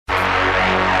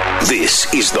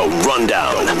This is The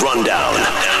Rundown. The Rundown.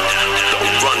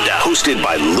 Hosted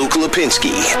by Luke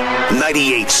Lipinski.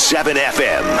 98.7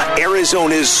 FM,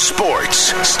 Arizona's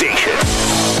sports station.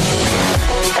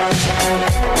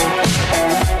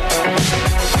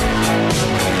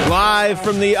 Live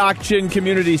from the Auction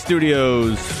Community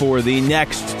Studios for the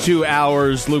next 2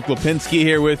 hours, Luke Lipinski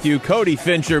here with you. Cody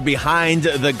Fincher behind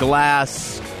the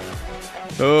glass.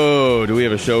 Oh, do we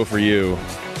have a show for you?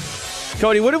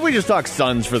 Cody, what if we just talk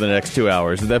Suns for the next 2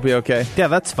 hours? Would that be okay? Yeah,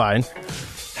 that's fine.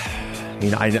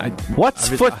 What's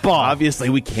football? Obviously,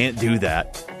 we can't do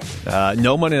that.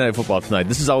 No Monday Night Football tonight.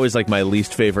 This is always like my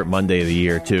least favorite Monday of the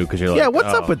year, too, because you're like, yeah,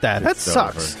 what's up with that? That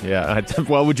sucks. Over. Yeah.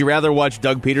 Well, would you rather watch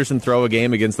Doug Peterson throw a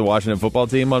game against the Washington football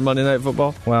team on Monday Night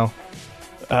Football? Well,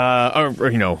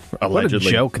 allegedly. What a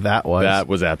joke that was. That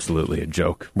was absolutely a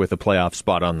joke with a playoff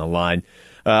spot on the line.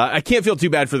 I can't feel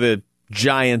too bad for the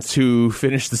Giants who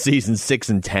finished the season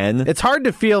 6-10. It's hard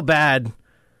to feel bad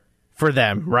for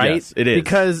them, right? Yes, it is.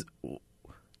 Because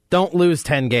don't lose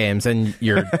 10 games and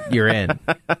you're in.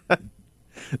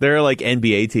 There are like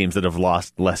NBA teams that have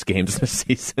lost less games this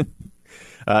season.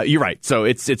 You're right. So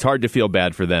it's hard to feel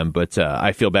bad for them, but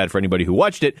I feel bad for anybody who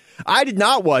watched it. I did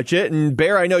not watch it, and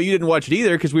Bear, I know you didn't watch it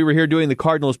either because we were here doing the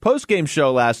Cardinals postgame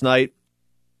show last night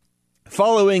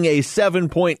following a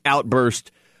 7-point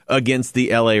outburst against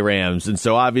the LA Rams. And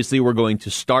so obviously we're going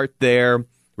to start there.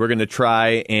 We're going to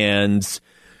try and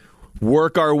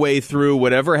work our way through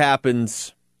whatever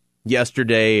happens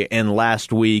yesterday and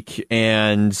last week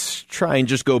and try and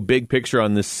just go big picture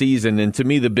on this season. And to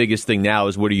me, the biggest thing now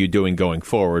is what are you doing going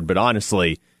forward? But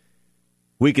honestly,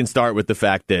 we can start with the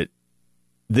fact that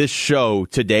this show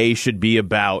today should be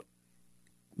about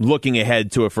looking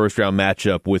ahead to a first-round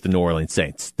matchup with the New Orleans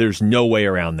Saints. There's no way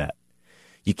around that.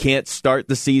 You can't start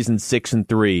the season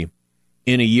 6-3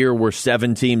 in a year where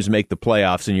 7 teams make the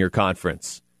playoffs in your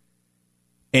conference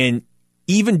and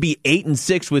even be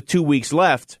 8-6 with 2 weeks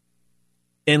left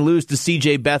and lose to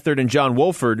C.J. Beathard and John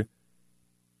Wolford.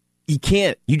 You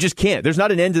can't. You just can't. There's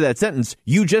not an end to that sentence.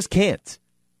 You just can't.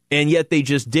 And yet they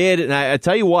just did. And I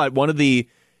tell you what, one of the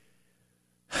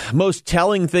most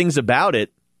telling things about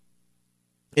it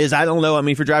is, I don't know, I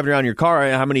mean, if you're driving around your car,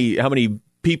 how many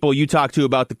people you talk to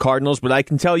about the Cardinals, but I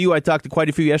can tell you I talked to quite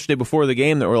a few yesterday before the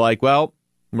game that were like, well,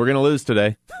 we're going to lose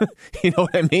today. You know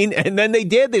what I mean? And then they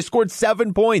did. They scored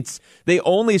 7 points. They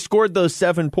only scored those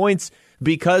 7 points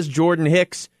because Jordan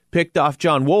Hicks picked off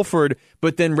John Wolford.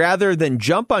 But then rather than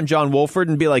jump on John Wolford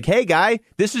and be like, hey, guy,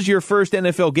 this is your first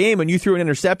NFL game, and you threw an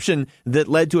interception that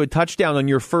led to a touchdown on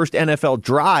your first NFL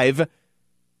drive,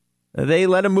 they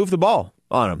let him move the ball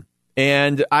on him.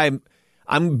 And I'm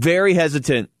very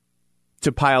hesitant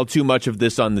to pile too much of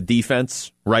this on the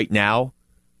defense right now.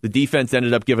 The defense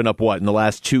ended up giving up in the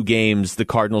last 2 games, the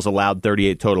Cardinals allowed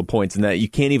 38 total points, and that you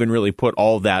can't even really put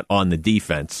all that on the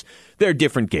defense. They're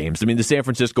different games. I mean, the San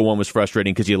Francisco one was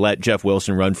frustrating because you let Jeff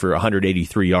Wilson run for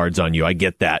 183 yards on you. I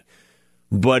get that.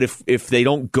 But if they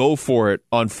don't go for it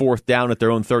on 4th down at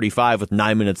their own 35 with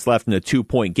 9 minutes left in a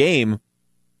 2-point game,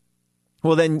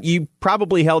 well, then you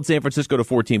probably held San Francisco to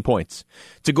 14 points.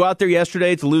 To go out there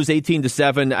yesterday to lose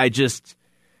 18-7,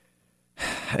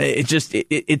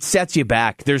 it sets you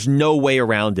back. There's no way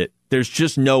around it. There's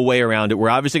just no way around it. We're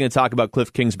obviously going to talk about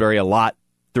Cliff Kingsbury a lot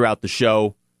throughout the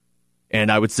show,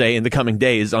 and I would say in the coming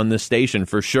days on this station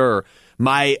for sure.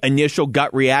 My initial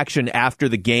gut reaction after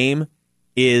the game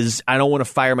is I don't want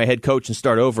to fire my head coach and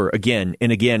start over again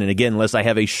and again and again unless I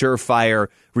have a surefire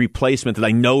replacement that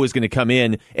I know is going to come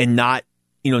in and not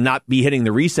be hitting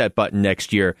the reset button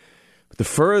next year. But the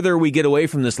further we get away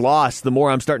from this loss, the more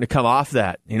I'm starting to come off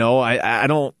that. I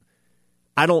don't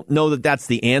know that that's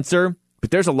the answer,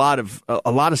 but there's a lot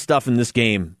of stuff in this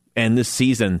game and this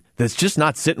season that's just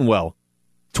not sitting well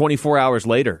 24 hours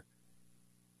later.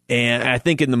 And I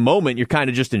think in the moment you're kind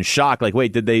of just in shock. Like,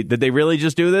 wait, did they really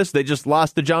just do this? They just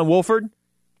lost to John Wolford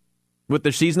with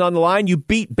their season on the line. You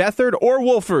beat Beathard or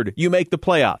Wolford, you make the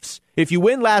playoffs. If you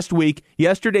win last week,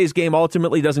 yesterday's game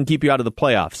ultimately doesn't keep you out of the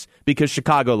playoffs because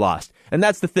Chicago lost. And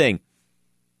that's the thing.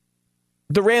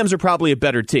 The Rams are probably a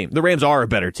better team. The Rams are a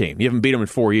better team. You haven't beat them in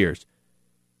 4 years.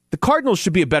 The Cardinals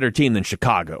should be a better team than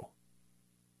Chicago.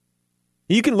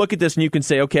 You can look at this and you can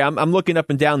say, okay, I'm looking up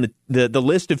and down the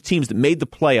list of teams that made the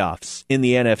playoffs in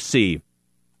the NFC.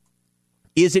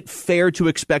 Is it fair to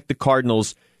expect the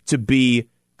Cardinals to be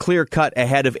clear-cut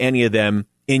ahead of any of them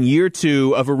in year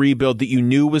 2 of a rebuild that you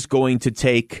knew was going to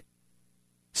take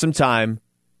some time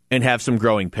and have some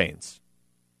growing pains?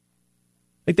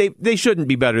 Like they shouldn't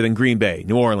be better than Green Bay,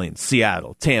 New Orleans,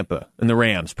 Seattle, Tampa, and the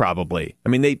Rams probably. I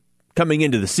mean, coming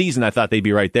into the season, I thought they'd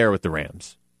be right there with the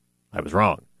Rams. I was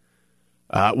wrong.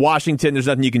 Washington, there's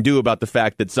nothing you can do about the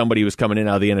fact that somebody was coming in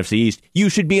out of the NFC East. You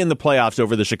should be in the playoffs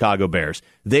over the Chicago Bears.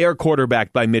 They are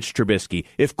quarterbacked by Mitch Trubisky.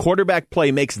 If quarterback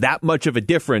play makes that much of a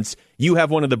difference, you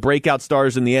have one of the breakout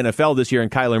stars in the NFL this year in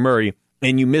Kyler Murray,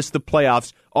 and you miss the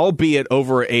playoffs, albeit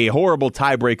over a horrible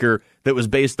tiebreaker that was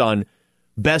based on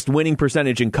best winning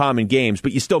percentage in common games,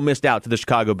 but you still missed out to the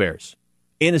Chicago Bears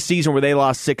in a season where they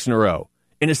lost 6 in a row,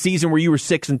 in a season where you were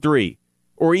 6-3,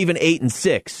 or even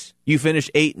 8-6. You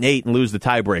finish 8-8 and lose the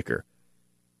tiebreaker.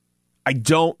 I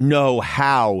don't know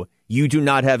how you do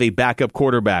not have a backup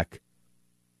quarterback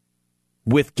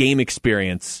with game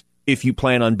experience if you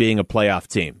plan on being a playoff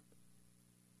team.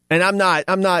 And I'm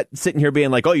not sitting here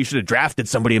being like, oh, you should have drafted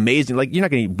somebody amazing. Like, you're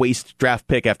not going to waste draft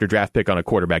pick after draft pick on a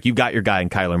quarterback. You've got your guy in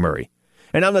Kyler Murray.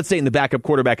 And I'm not saying the backup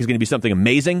quarterback is going to be something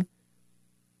amazing,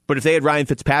 but if they had Ryan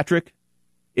Fitzpatrick,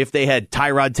 if they had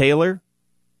Tyrod Taylor,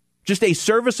 just a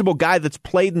serviceable guy that's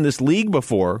played in this league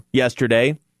before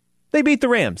yesterday, they beat the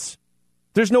Rams.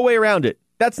 There's no way around it.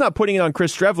 That's not putting it on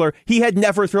Chris Streveler. He had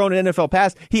never thrown an NFL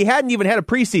pass. He hadn't even had a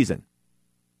preseason.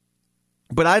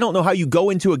 But I don't know how you go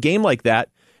into a game like that,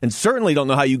 and certainly don't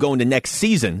know how you go into next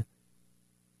season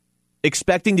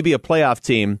expecting to be a playoff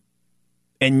team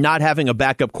and not having a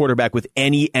backup quarterback with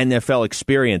any NFL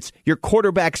experience. Your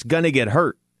quarterback's going to get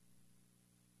hurt.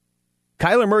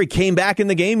 Kyler Murray came back in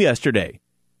the game yesterday.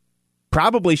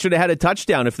 Probably should have had a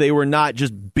touchdown if they were not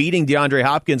just beating DeAndre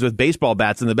Hopkins with baseball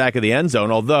bats in the back of the end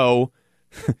zone, although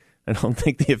I don't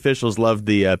think the officials loved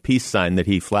the peace sign that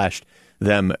he flashed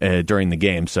them during the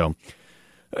game. So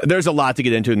there's a lot to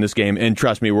get into in this game, and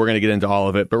trust me, we're going to get into all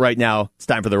of it. But right now, it's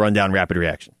time for the Rundown Rapid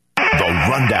Reaction. The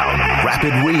Rundown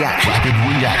Rapid Reaction.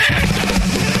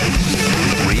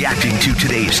 Reacting to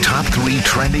today's top 3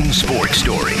 trending sports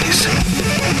stories.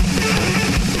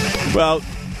 Well,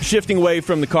 shifting away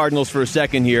from the Cardinals for a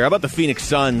second here, how about the Phoenix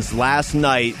Suns last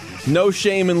night? No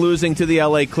shame in losing to the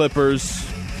LA Clippers.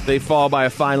 They fall by a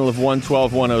final of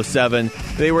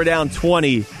 112-107. They were down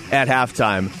 20 at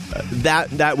halftime.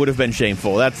 That would have been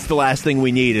shameful. That's the last thing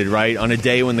we needed, right? On a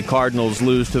day when the Cardinals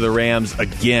lose to the Rams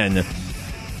again.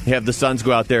 You have the Suns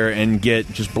go out there and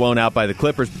get just blown out by the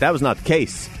Clippers, but that was not the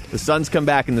case. The Suns come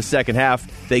back in the second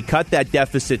half. They cut that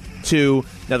deficit to 2.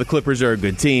 Now, the Clippers are a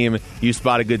good team. You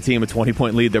spot a good team, a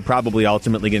 20-point lead. They're probably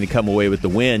ultimately going to come away with the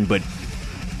win. But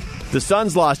the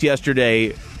Suns' loss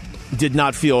yesterday did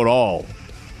not feel at all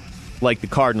like the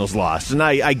Cardinals' loss. And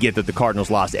I get that the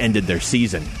Cardinals' loss ended their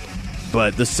season.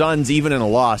 But the Suns, even in a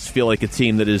loss, feel like a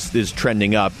team that is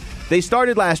trending up. They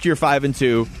started last year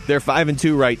 5-2. They're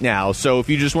 5-2 right now. So if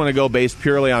you just want to go based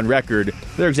purely on record,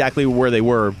 they're exactly where they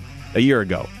were a year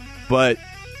ago. But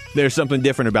there's something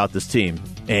different about this team.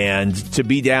 And to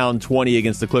be down 20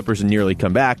 against the Clippers and nearly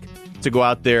come back, to go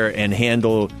out there and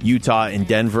handle Utah and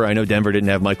Denver. I know Denver didn't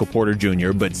have Michael Porter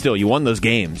Jr., but still, you won those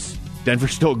games.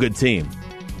 Denver's still a good team.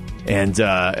 And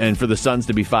for the Suns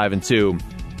to be 5-2,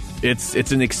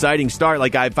 it's an exciting start.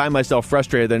 Like, I find myself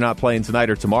frustrated they're not playing tonight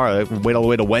or tomorrow. I wait all the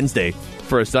way to Wednesday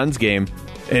for a Suns game.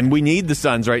 And we need the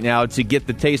Suns right now to get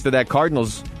the taste of that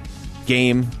Cardinals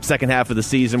game, second half of the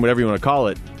season, whatever you want to call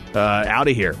it, out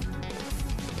of here.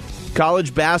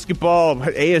 College basketball,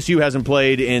 ASU hasn't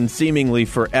played in seemingly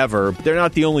forever. They're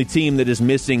not the only team that is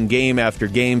missing game after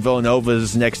game.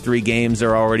 Villanova's next 3 games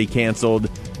are already canceled.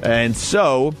 And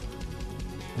so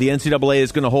the NCAA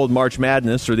is going to hold March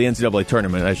Madness, or the NCAA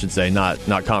tournament, I should say,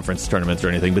 not conference tournaments or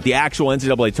anything, but the actual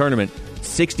NCAA tournament,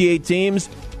 68 teams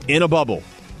in a bubble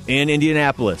in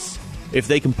Indianapolis. If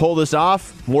they can pull this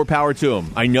off, more power to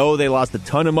them. I know they lost a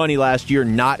ton of money last year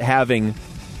not having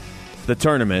the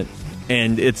tournament,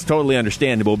 and it's totally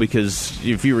understandable because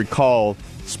if you recall,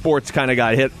 sports kind of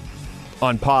got hit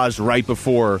on pause right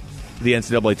before the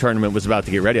NCAA tournament was about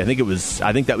to get ready. I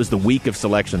think that was the week of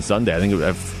Selection Sunday. I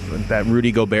think that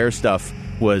Rudy Gobert stuff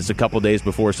was a couple days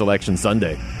before Selection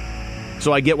Sunday.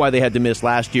 So I get why they had to miss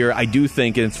last year. I do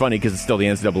think, and it's funny because it's still the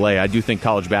NCAA, I do think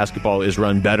college basketball is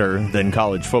run better than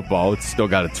college football. It's still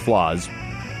got its flaws.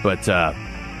 But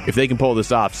if they can pull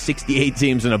this off, 68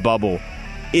 teams in a bubble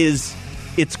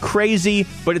it's crazy,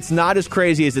 but it's not as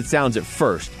crazy as it sounds at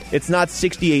first. It's not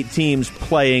 68 teams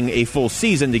playing a full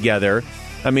season together.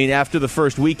 I mean, after the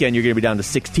first weekend, you're going to be down to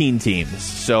 16 teams.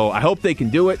 So I hope they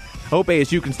can do it. I hope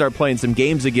ASU can start playing some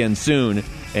games again soon.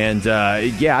 And,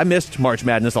 I missed March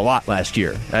Madness a lot last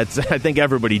year. I think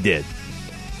everybody did.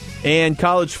 And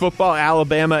college football,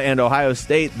 Alabama and Ohio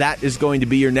State, that is going to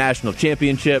be your national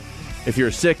championship. If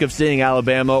you're sick of seeing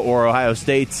Alabama or Ohio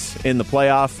State in the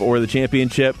playoff or the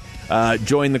championship,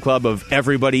 join the club of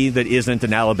everybody that isn't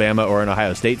an Alabama or an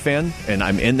Ohio State fan, and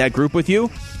I'm in that group with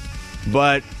you.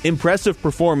 But impressive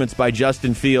performance by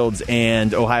Justin Fields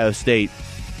and Ohio State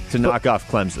to knock off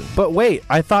Clemson. But wait,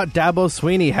 I thought Dabo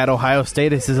Swinney had Ohio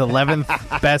State as his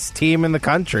 11th best team in the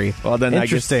country. Well, then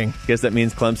interesting. I guess that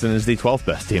means Clemson is the 12th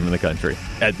best team in the country,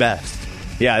 at best.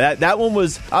 Yeah, that one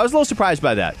was... I was a little surprised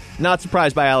by that. Not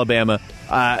surprised by Alabama.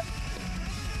 I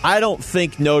don't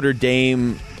think Notre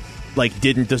Dame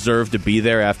didn't deserve to be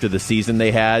there after the season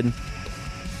they had.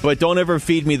 But don't ever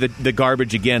feed me the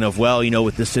garbage again of,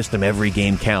 with this system, every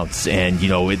game counts. And,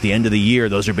 at the end of the year,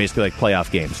 those are basically like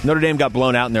playoff games. Notre Dame got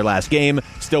blown out in their last game,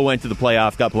 still went to the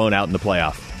playoff, got blown out in the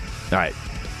playoff. All right.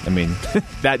 I mean,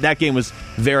 that game was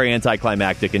very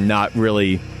anticlimactic and not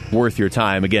really worth your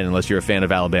time, again, unless you're a fan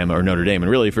of Alabama or Notre Dame.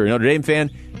 And really, if you're a Notre Dame fan,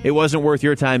 it wasn't worth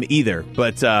your time either.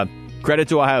 But credit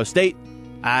to Ohio State.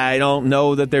 I don't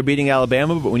know that they're beating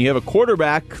Alabama, but when you have a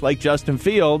quarterback like Justin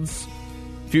Fields,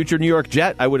 future New York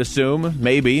Jet, I would assume,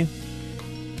 maybe,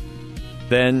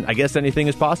 then I guess anything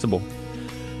is possible.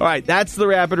 All right, that's the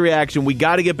rapid reaction. We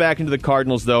got to get back into the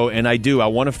Cardinals, though, and I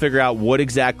want to figure out what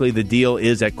exactly the deal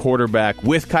is at quarterback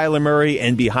with Kyler Murray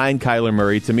and behind Kyler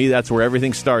Murray. To me, that's where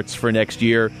everything starts for next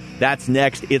year. That's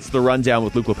next. It's The Rundown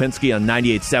with Luke Lipinski on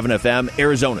 98.7 FM,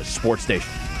 Arizona's sports station.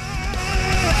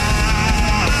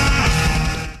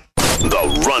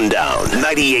 The Rundown,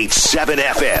 98.7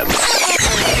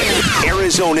 FM,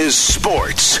 Arizona's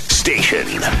sports station.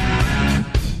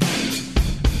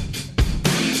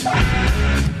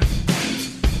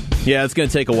 Yeah, it's going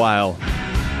to take a while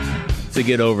to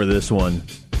get over this one.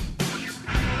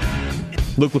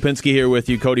 Luke Lipinski here with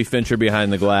you, Cody Fincher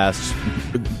behind the glass.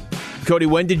 Cody,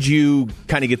 when did you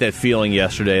kind of get that feeling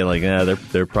yesterday,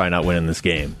 they're probably not winning this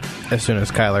game? As soon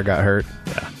as Kyler got hurt.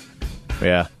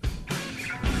 Yeah.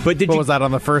 But what was that,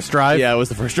 on the first drive? Yeah, it was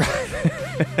the first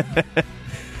drive.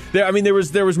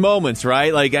 There was moments,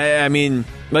 right? Like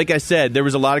I said, there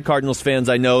was a lot of Cardinals fans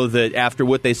I know that after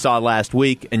what they saw last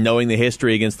week and knowing the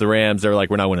history against the Rams, they're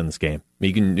like, we're not winning this game.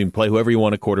 You can play whoever you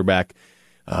want at quarterback.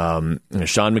 Sean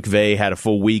McVay had a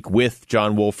full week with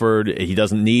John Wolford. He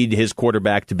doesn't need his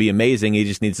quarterback to be amazing. He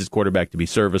just needs his quarterback to be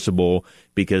serviceable,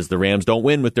 because the Rams don't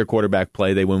win with their quarterback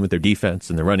play. They win with their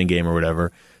defense and their running game or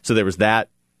whatever. So there was that.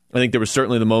 I think there was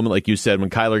certainly the moment, like you said, when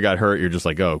Kyler got hurt, you're just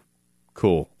like, oh,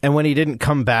 cool. And when he didn't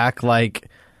come back, in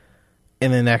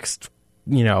the next,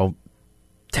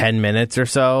 10 minutes or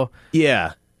so.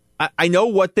 Yeah. I know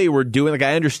what they were doing.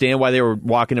 I understand why they were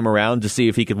walking him around to see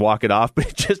if he could walk it off,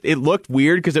 but it looked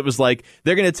weird, because it was like,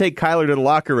 they're going to take Kyler to the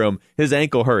locker room. His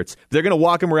ankle hurts. They're going to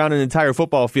walk him around an entire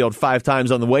football field 5 times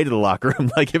on the way to the locker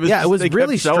room. It was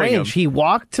really strange. He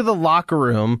walked to the locker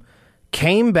room,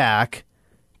 came back.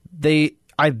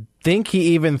 I think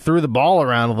he even threw the ball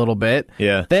around a little bit.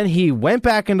 Yeah. Then he went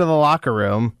back into the locker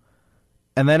room,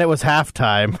 and then it was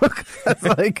halftime.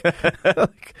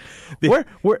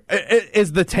 Where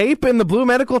is the tape in the blue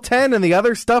medical tent and the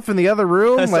other stuff in the other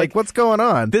room? What's going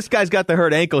on? This guy's got the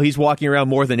hurt ankle. He's walking around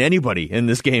more than anybody in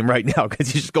this game right now, because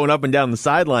he's just going up and down the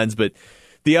sidelines. But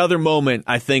the other moment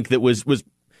I think that was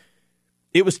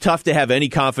it was tough to have any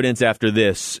confidence after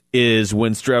this is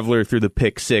when Strevler threw the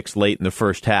pick six late in the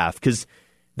first half, because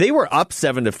they were up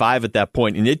 7-5 at that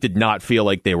point, and it did not feel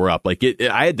like they were up.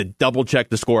 I had to double check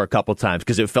the score a couple times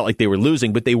because it felt like they were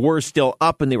losing, but they were still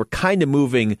up, and they were kind of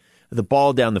moving the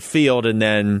ball down the field, and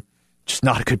then just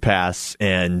not a good pass,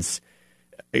 and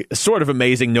sort of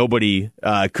amazing. Nobody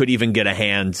could even get a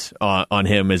hand on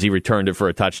him as he returned it for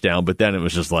a touchdown. But then it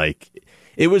was just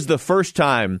it was the first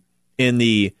time in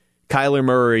the Kyler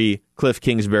Murray, Cliff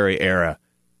Kingsbury era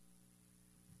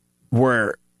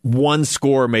where one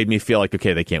score made me feel like,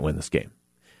 okay, they can't win this game.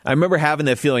 I remember having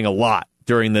that feeling a lot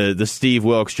during the Steve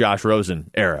Wilkes, Josh Rosen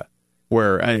era,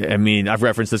 where, I've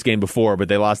referenced this game before, but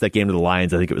they lost that game to the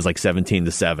Lions. I think it was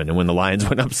 17-7. And when the Lions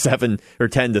went up 7 or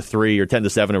 10-3 or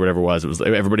 10-7 or whatever it was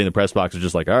everybody in the press box was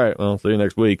just like, all right, well, see you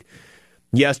next week.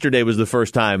 Yesterday was the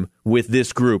first time with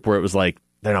this group where it was like,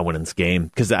 they're not winning this game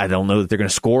because I don't know that they're going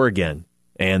to score again.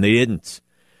 And they didn't.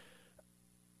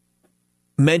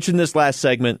 Mentioned this last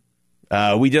segment.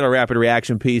 We did our rapid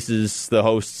reaction pieces. The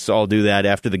hosts all do that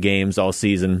after the games all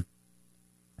season.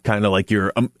 Kind of like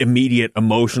your immediate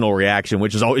emotional reaction,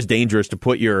 which is always dangerous to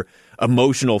put your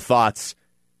emotional thoughts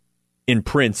in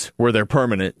print where they're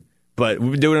permanent. But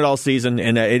we've been doing it all season,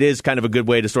 and it is kind of a good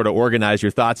way to sort of organize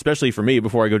your thoughts, especially for me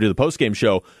before I go do the postgame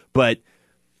show. But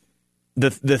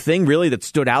the thing really that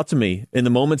stood out to me in the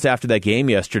moments after that game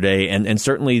yesterday, and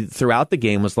certainly throughout the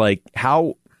game, was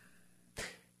how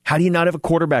do you not have a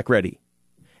quarterback ready?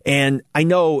 And I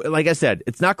know, like I said,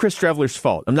 it's not Chris Strevler's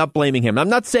fault. I'm not blaming him. I'm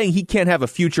not saying he can't have a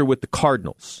future with the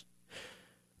Cardinals.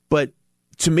 But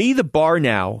to me, the bar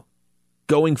now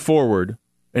going forward,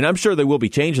 and I'm sure there will be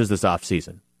changes this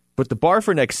offseason, but the bar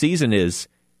for next season is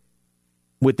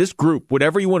with this group,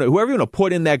 whoever you want to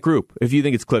put in that group, if you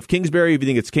think it's Cliff Kingsbury, if you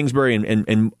think it's Kingsbury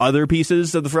and other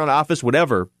pieces of the front office,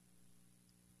 whatever,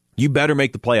 you better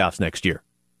make the playoffs next year.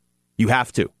 You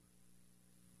have to.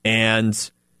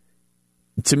 And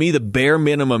to me, the bare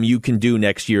minimum you can do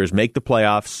next year is make the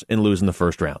playoffs and lose in the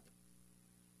first round.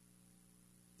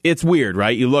 It's weird,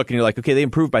 right? You look and you're like, okay, they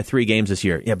improved by 3 games this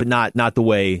year. Yeah, but not the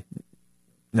way.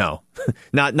 No,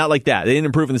 not like that. They didn't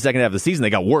improve in the second half of the season. They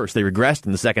got worse. They regressed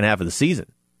in the second half of the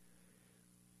season.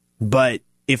 But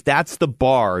if that's the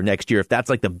bar next year, if that's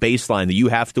like the baseline that you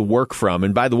have to work from,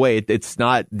 and by the way, it's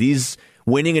not these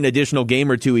winning an additional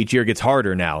game or 2 each year gets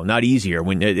harder now, not easier.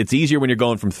 When it's easier when you're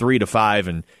going from 3 to 5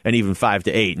 and even 5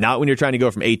 to 8, not when you're trying to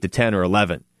go from 8 to 10 or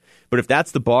 11. But if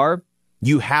that's the bar,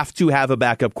 you have to have a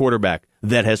backup quarterback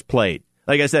that has played.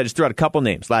 Like I said, just threw out a couple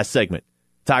names last segment.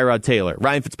 Tyrod Taylor.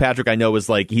 Ryan Fitzpatrick, I know, is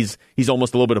like he's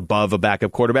almost a little bit above a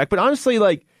backup quarterback. But honestly,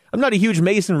 like, I'm not a huge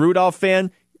Mason Rudolph fan.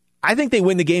 I think they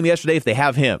win the game yesterday if they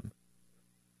have him.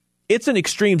 It's an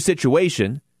extreme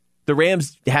situation. The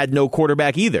Rams had no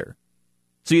quarterback either.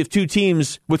 So you have 2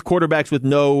 teams with quarterbacks with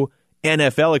no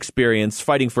NFL experience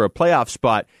fighting for a playoff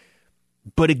spot.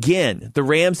 But again, the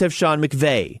Rams have Sean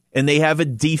McVay, and they have a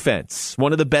defense,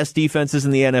 one of the best defenses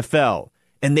in the NFL,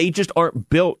 and they just aren't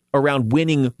built around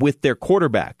winning with their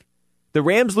quarterback. The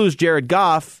Rams lose Jared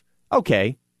Goff.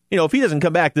 Okay, if he doesn't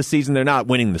come back this season, they're not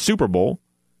winning the Super Bowl.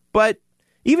 But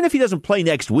even if he doesn't play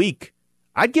next week,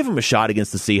 I'd give him a shot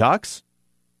against the Seahawks.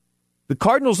 The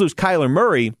Cardinals lose Kyler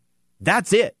Murray.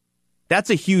 That's it. That's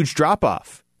a huge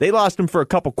drop-off. They lost him for a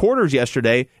couple quarters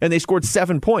yesterday, and they scored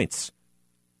 7 points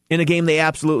in a game they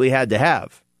absolutely had to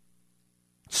have.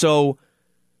 So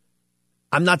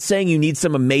I'm not saying you need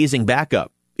some amazing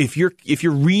backup. If you're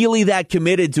really that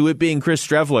committed to it being Chris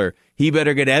Streveler, he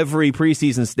better get every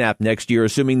preseason snap next year,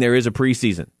 assuming there is a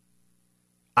preseason.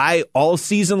 All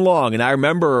season long, and I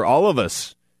remember all of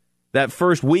us that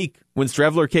first week when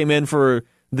Streveler came in for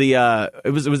the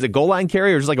it was a goal line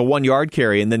carry or just like a 1-yard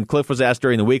carry, and then Cliff was asked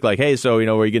during the week, like, hey, so are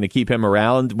you going to keep him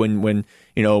around when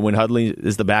Hundley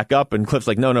is the backup? And Cliff's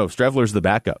like, no, Streveler's the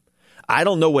backup. I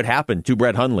don't know what happened to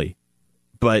Brett Hundley,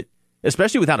 but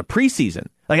especially without a preseason.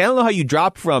 Like, I don't know how you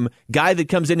drop from guy that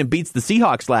comes in and beats the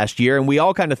Seahawks last year, and we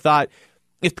all kind of thought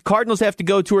if the Cardinals have to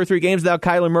go 2 or 3 games without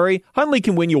Kyler Murray, Hundley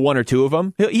can win you 1 or 2 of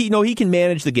them. He can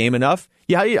manage the game enough.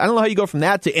 Yeah, I don't know how you go from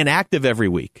that to inactive every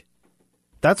week.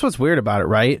 That's what's weird about it,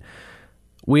 right?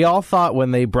 We all thought when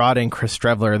they brought in Chris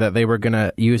Streveler that they were going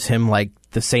to use him like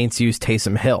the Saints used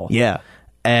Taysom Hill. Yeah.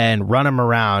 And run him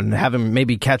around, have him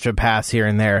maybe catch a pass here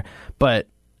and there. But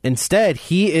instead,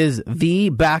 he is the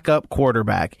backup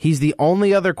quarterback. He's the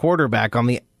only other quarterback on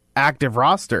the active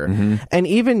roster. Mm-hmm. And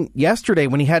even yesterday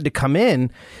when he had to come in,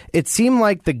 it seemed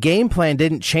like the game plan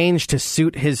didn't change to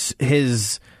suit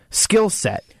his skill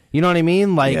set. You know what I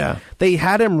mean? Like, They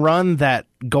had him run that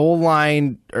goal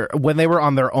line or when they were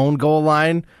on their own goal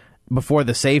line before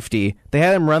the safety. They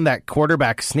had him run that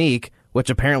quarterback sneak, which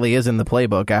apparently is in the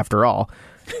playbook after all.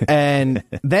 And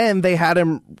then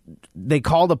they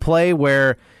called a play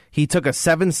where he took a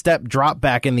 7-step drop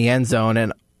back in the end zone,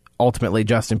 and ultimately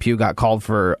Justin Pugh got called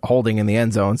for holding in the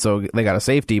end zone, so they got a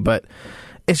safety. But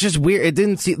it's just weird. It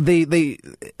didn't see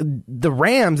the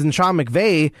Rams and Sean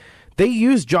McVay. They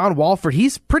used John Walford.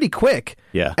 He's pretty quick.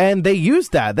 Yeah. And they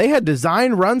used that. They had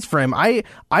design runs for him. I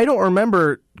don't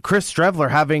remember Chris Streveler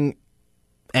having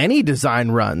any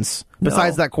design runs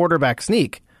besides that quarterback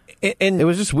sneak. And it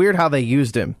was just weird how they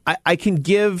used him.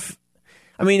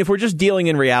 If we're just dealing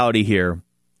in reality here,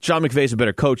 Sean McVay's a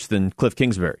better coach than Cliff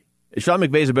Kingsbury. Sean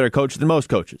McVay's a better coach than most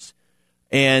coaches.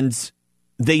 And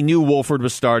they knew Wolford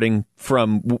was starting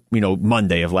from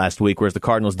Monday of last week, whereas the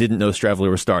Cardinals didn't know Streveler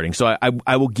was starting. So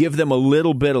I will give them a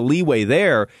little bit of leeway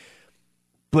there.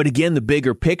 But again, the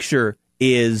bigger picture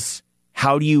is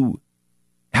how do you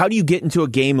get into a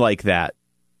game like that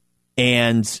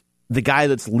and the guy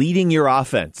that's leading your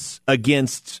offense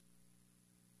against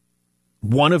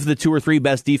one of the 2 or 3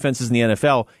 best defenses in the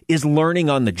NFL is learning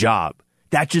on the job.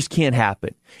 That just can't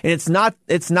happen. And it's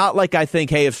not like I think,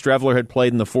 hey, if Streveler had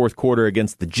played in the fourth quarter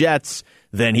against the Jets,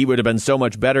 then he would have been so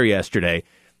much better yesterday.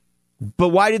 But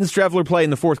why didn't Streveler play in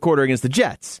the fourth quarter against the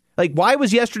Jets? Like, why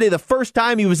was yesterday the first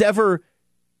time he was ever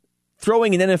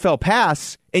throwing an NFL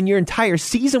pass and your entire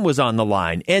season was on the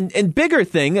line? And bigger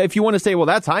thing, if you want to say, well,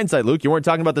 that's hindsight, Luke, you weren't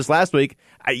talking about this last week,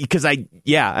 I guess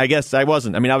I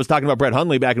wasn't. I was talking about Brett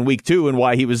Hundley back in week 2 and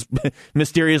why he was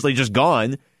mysteriously just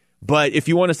gone. But if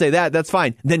you want to say that, that's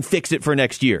fine. Then fix it for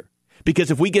next year.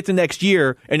 Because if we get to next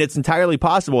year and it's entirely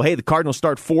possible, hey, the Cardinals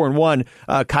start 4-1,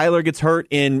 Kyler gets hurt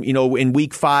in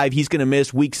week 5, he's going to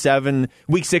miss week 6 and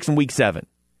week 7.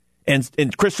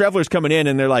 And Chris Streveler's coming in,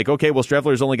 and they're like, okay, well,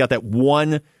 Streveler's only got that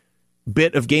one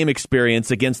bit of game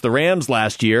experience against the Rams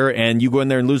last year, and you go in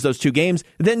there and lose those 2 games.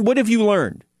 Then what have you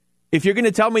learned? If you're going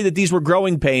to tell me that these were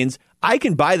growing pains, I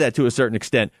can buy that to a certain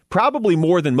extent. Probably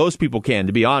more than most people can,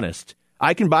 to be honest.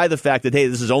 I can buy the fact that, hey,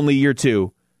 this is only year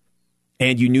 2,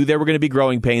 and you knew there were going to be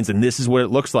growing pains, and this is what it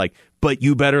looks like. But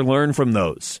you better learn from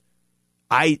those.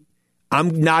 I'm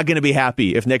not going to be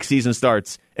happy if next season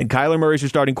starts and Kyler Murray's your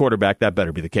starting quarterback. That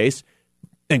better be the case.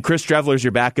 And Chris Streveler's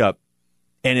your backup.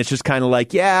 And it's just kind of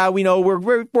like, yeah, we know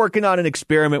we're working on an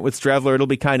experiment with Streveler. It'll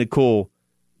be kind of cool.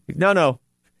 No.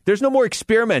 There's no more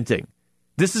experimenting.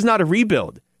 This is not a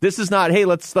rebuild. This is not, hey,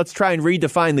 let's try and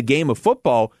redefine the game of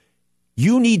football.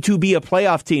 You need to be a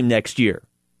playoff team next year.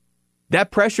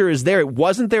 That pressure is there. It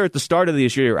wasn't there at the start of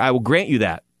this year. I will grant you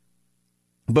that.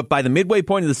 But by the midway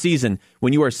point of the season,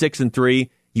 when you are 6-3,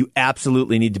 you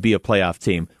absolutely need to be a playoff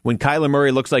team. When Kyler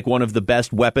Murray looks like one of the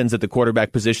best weapons at the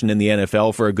quarterback position in the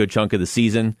NFL for a good chunk of the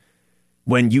season,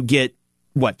 when you get,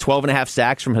 12.5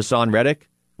 sacks from Hassan Reddick,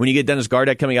 when you get Dennis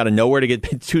Gardeck coming out of nowhere to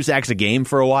get 2 sacks a game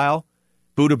for a while,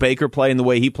 Budda Baker playing the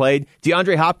way he played,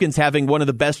 DeAndre Hopkins having one of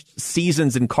the best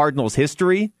seasons in Cardinals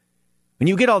history, when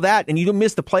you get all that and you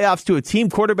miss the playoffs to a team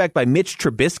quarterbacked by Mitch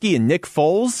Trubisky and Nick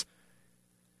Foles,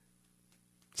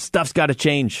 stuff's got to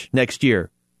change next year.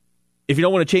 If you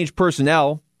don't want to change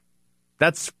personnel,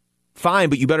 that's fine,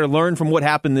 but you better learn from what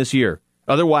happened this year.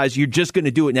 Otherwise, you're just going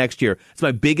to do it next year. It's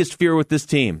my biggest fear with this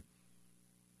team.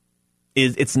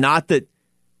 It's not that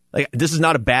this is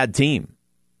not a bad team.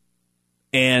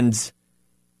 And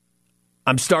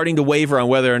I'm starting to waver on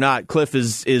whether or not Cliff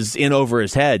is in over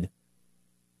his head.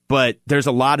 But there's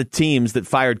a lot of teams that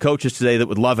fired coaches today that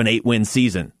would love an 8-win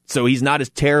season. So he's not as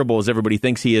terrible as everybody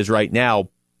thinks he is right now.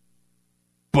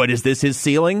 But is this his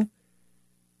ceiling?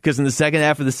 Because in the second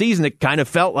half of the season, it kind of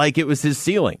felt like it was his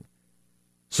ceiling.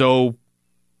 So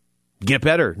get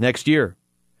better next year.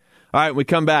 All right, when we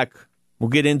come back, we'll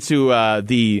get into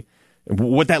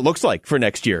what that looks like for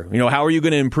next year. How are you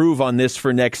going to improve on this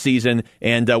for next season?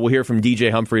 And we'll hear from DJ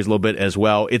Humphries a little bit as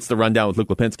well. It's The Rundown with Luke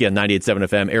Lipinski on 98.7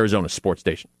 FM, Arizona Sports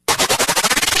Station.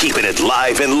 Keeping it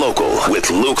live and local with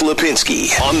Luke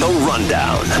Lipinski on The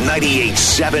Rundown,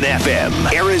 98.7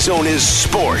 FM, Arizona's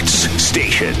sports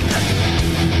station.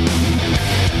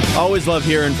 Always love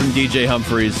hearing from DJ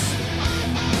Humphries.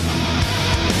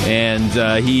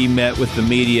 And he met with the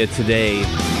media today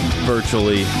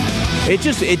virtually.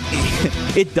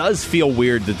 It does feel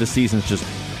weird that the season's just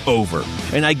over.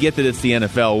 And I get that it's the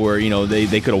NFL where,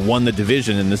 they could have won the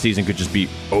division and the season could just be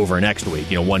over next week.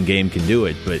 One game can do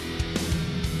it, but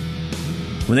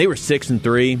when they were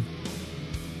 6-3,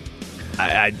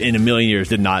 I in a million years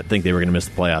did not think they were going to miss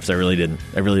the playoffs. I really didn't.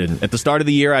 At the start of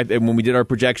the year, when we did our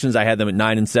projections, I had them at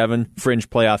 9-7, fringe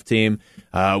playoff team.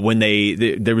 When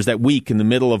there was that week in the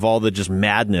middle of all the just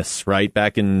madness, right?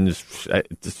 Back in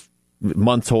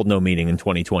months hold no meaning in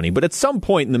 2020. But at some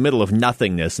point in the middle of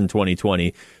nothingness in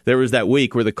 2020, there was that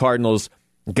week where the Cardinals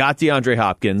got DeAndre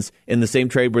Hopkins in the same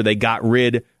trade where they got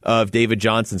rid of David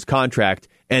Johnson's contract.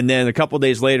 And then a couple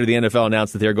days later, the NFL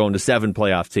announced that they're going to 7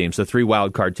 playoff teams, so 3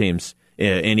 wild card teams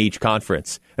in each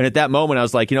conference. And at that moment, I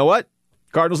was like, you know what?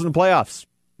 Cardinals in the playoffs.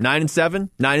 9-7.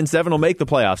 9-7 will make the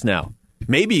playoffs now.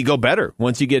 Maybe you go better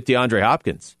once you get DeAndre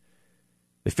Hopkins.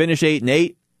 They finish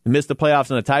 8-8, miss the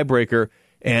playoffs on a tiebreaker.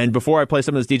 And before I play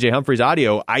some of this DJ Humphries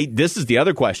audio, this is the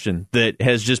other question that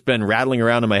has just been rattling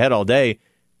around in my head all day.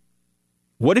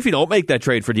 What if you don't make that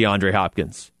trade for DeAndre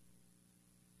Hopkins?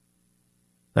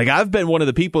 I've been one of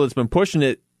the people that's been pushing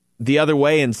it the other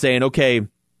way and saying, okay,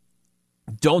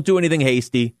 don't do anything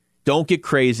hasty. Don't get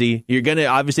crazy. You're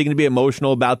obviously going to be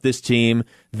emotional about this team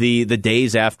the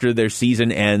days after their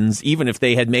season ends, even if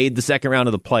they had made the second round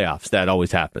of the playoffs. That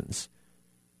always happens.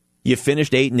 You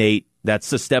finished 8-8.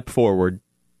 That's a step forward.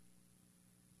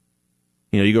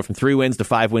 You go from 3 wins to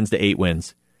 5 wins to 8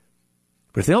 wins.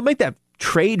 But if they don't make that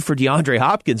trade for DeAndre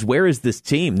Hopkins, where is this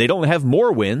team? They don't have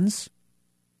more wins.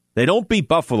 They don't beat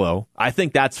Buffalo. I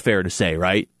think that's fair to say,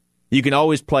 right? You can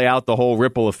always play out the whole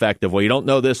ripple effect of, well, you don't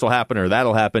know this will happen or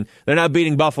that'll happen. They're not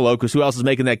beating Buffalo because who else is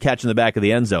making that catch in the back of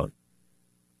the end zone?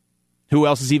 Who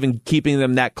else is even keeping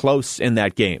them that close in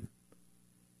that game?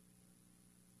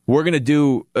 We're going to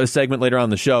do a segment later on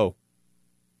the show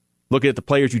looking at the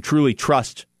players you truly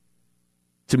trust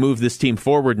to move this team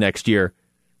forward next year.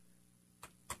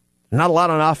 Not a lot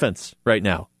on offense right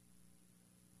now.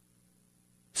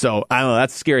 So, I don't know,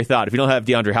 that's a scary thought. If you don't have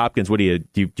DeAndre Hopkins, what do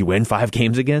you win 5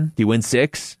 games again? Do you win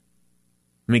 6?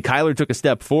 I mean, Kyler took a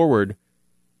step forward,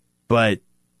 but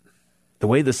the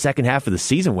way the second half of the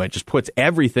season went just puts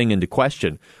everything into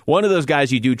question. One of those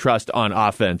guys you do trust on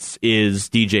offense is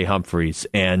DJ Humphries,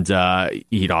 and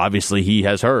obviously he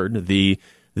has heard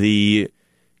the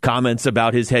comments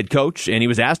about his head coach, and he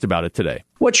was asked about it today.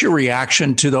 What's your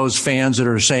reaction to those fans that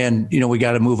are saying, we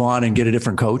got to move on and get a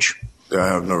different coach? I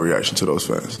have no reaction to those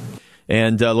fans.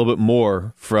 And a little bit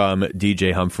more from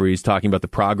DJ Humphries talking about the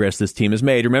progress this team has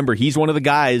made. Remember, he's one of the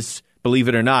guys, believe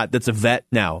it or not, that's a vet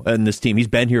now in this team. He's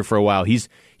been here for a while. He's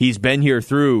been here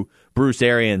through Bruce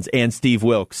Arians and Steve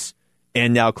Wilkes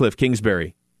and now Cliff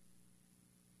Kingsbury.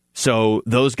 So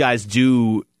those guys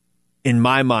do, in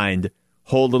my mind,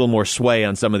 hold a little more sway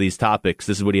on some of these topics.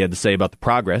 This is what he had to say about the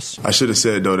progress. I should have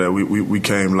said, though, that we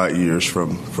came light years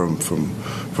from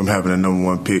having a number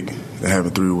one pick and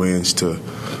having 3 wins to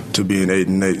being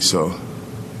 8-8. So,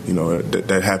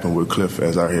 that happened with Cliff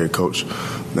as our head coach.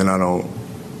 And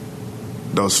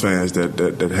those fans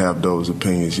that have those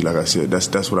opinions, like I said,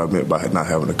 that's what I meant by not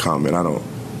having a comment. I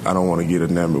don't want to get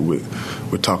enamored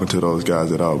with talking to those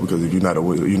guys at all, because if you're not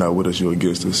with us, you're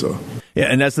against us. So. Yeah,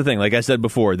 and that's the thing. Like I said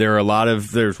before, there's 6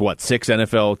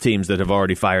 NFL teams that have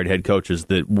already fired head coaches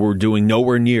that were doing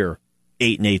nowhere near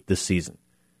 8-8 this season.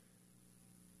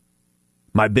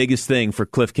 My biggest thing for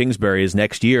Cliff Kingsbury is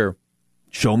next year,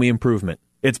 show me improvement.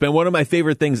 It's been one of my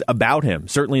favorite things about him,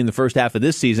 certainly in the first half of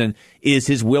this season, is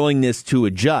his willingness to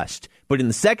adjust. But in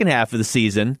the second half of the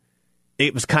season,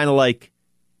 it was kind of like,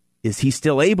 is he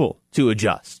still able to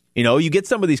adjust? You get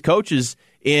some of these coaches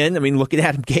in, look at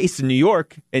Adam Gase in New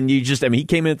York, and he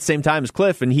came in at the same time as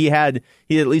Cliff, and he had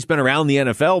at least been around the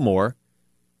NFL more.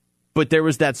 But there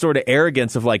was that sort of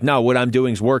arrogance of like, no, what I'm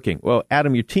doing is working. Well,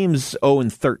 Adam, your team's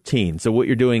 0-13, so what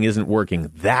you're doing isn't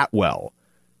working that well.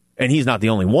 And he's not the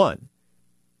only one.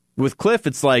 With Cliff,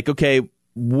 it's like, okay,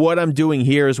 what I'm doing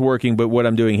here is working, but what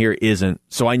I'm doing here isn't,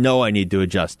 so I know I need to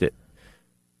adjust it.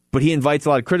 But he invites a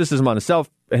lot of criticism on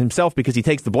himself because he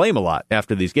takes the blame a lot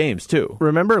after these games, too.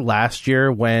 Remember last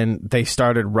year when they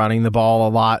started running the ball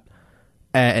a lot,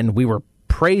 and we were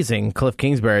praising Cliff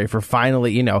Kingsbury for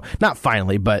finally, not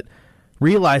finally, but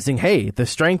realizing, hey, the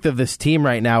strength of this team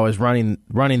right now is running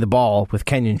the ball with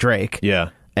Kenyon Drake. Yeah.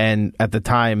 And at the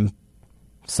time,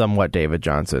 somewhat David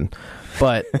Johnson.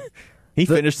 But he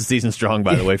finished the season strong,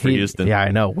 by the way, for Houston. Yeah, I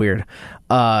know. Weird.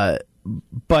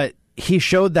 But he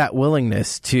showed that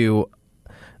willingness to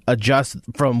adjust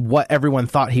from what everyone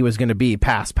thought he was going to be,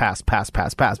 pass.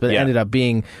 But it ended up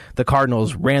being the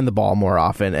Cardinals ran the ball more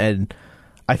often. And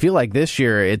I feel like this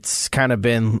year it's kind of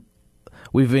been,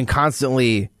 we've been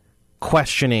constantly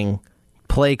questioning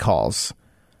play calls.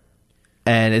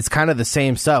 And it's kind of the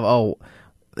same stuff. Oh,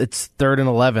 it's 3rd and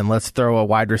 11. Let's throw a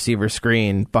wide receiver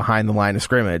screen behind the line of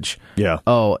scrimmage. Yeah.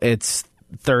 Oh, it's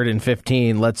 3rd and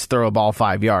 15. Let's throw a ball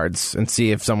 5 yards and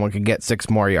see if someone can get 6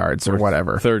 more yards or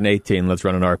whatever. 3rd and 18. Let's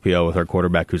run an RPO with our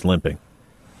quarterback who's limping.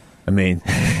 I can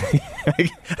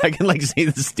see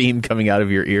the steam coming out of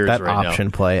your ears that right now. That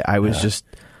option play, I was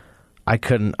I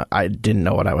didn't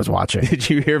know what I was watching. Did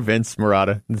you hear Vince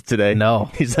Marotta today? No.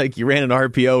 He's like, you ran an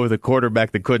RPO with a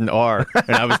quarterback that couldn't R,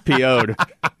 and I was PO'd.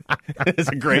 It's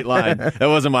a great line. That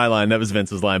wasn't my line. That was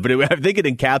Vince's line. But I think it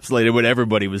encapsulated what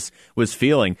everybody was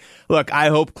feeling. Look, I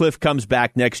hope Cliff comes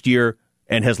back next year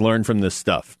and has learned from this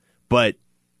stuff. But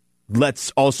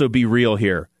let's also be real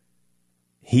here.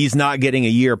 He's not getting a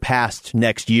year past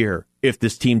next year if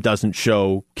this team doesn't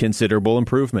show considerable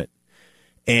improvement.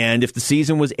 And if the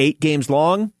season was 8 games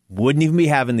long, wouldn't even be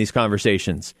having these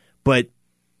conversations. But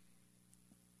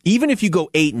even if you go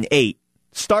 8-8,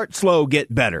 start slow,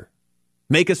 get better.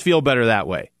 Make us feel better that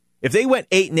way. If they went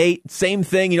 8-8, same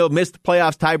thing, missed the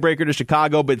playoffs tiebreaker to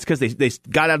Chicago, but it's because they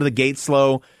got out of the gate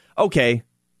slow. Okay,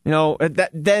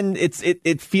 then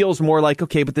it feels more like,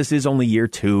 okay, but this is only year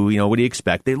 2. What do you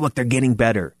expect? They're getting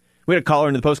better. We had a caller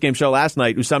in the postgame show last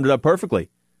night who summed it up perfectly.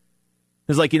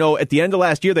 It's like, at the end of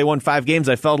last year, they won 5 games.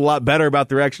 I felt a lot better about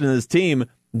the direction of this team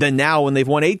than now when they've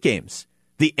won 8 games.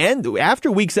 After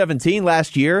week 17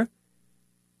 last year,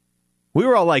 we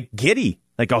were all like giddy.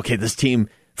 Like, okay, this team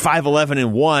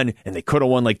 5-11-1, and they could have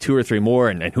won like 2 or 3 more,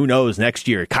 and who knows next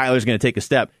year. Kyler's going to take a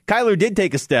step. Kyler did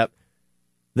take a step.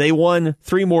 They won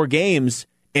 3 more games,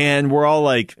 and we're all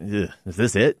like, is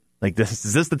this it? Like,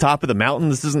 is this the top of the mountain?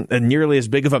 This isn't nearly as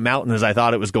big of a mountain as I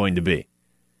thought it was going to be.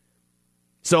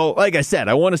 So, like I said,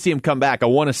 I want to see him come back. I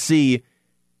want to see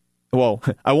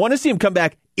him come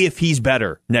back if he's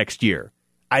better next year.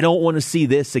 I don't want to see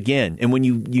this again. And when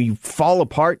you fall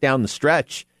apart down the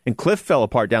stretch, and Cliff fell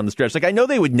apart down the stretch, like, I know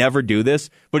they would never do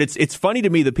this, but it's funny to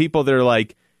me, the people that are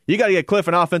like, you got to get Cliff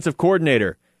an offensive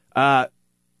coordinator. A,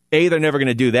 they're never going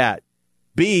to do that.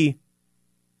 B,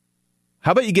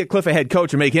 How about you get Cliff a head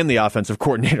coach and make him the offensive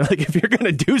coordinator? Like, if you're going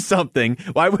to do something,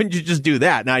 why wouldn't you just do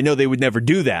that? Now, I know they would never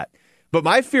do that. But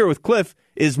my fear with Cliff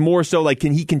is more so like,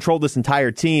 can he control this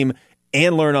entire team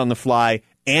and learn on the fly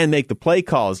and make the play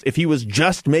calls? If he was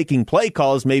just making play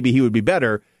calls, maybe he would be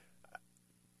better.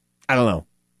 I don't know.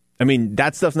 I mean,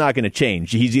 that stuff's not going to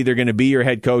change. He's either going to be your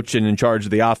head coach and in charge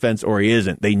of the offense, or he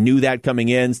isn't. They knew that coming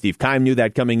in. Steve Keim knew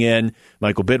that coming in.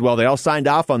 Michael Bidwell, they all signed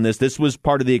off on this. This was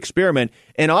part of the experiment.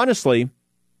 And honestly,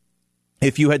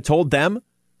 if you had told them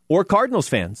or Cardinals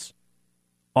fans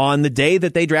on the day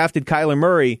that they drafted Kyler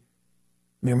Murray,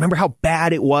 I mean, remember how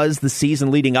bad it was the season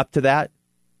leading up to that?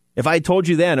 If I had told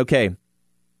you then, okay,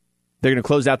 they're going to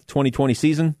close out the 2020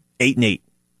 season 8-8.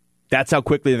 That's how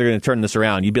quickly they're going to turn this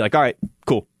around. You'd be like, all right,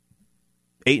 cool.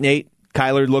 8-8.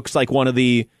 Kyler looks like one of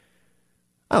the,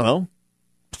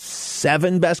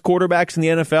 7 best quarterbacks in the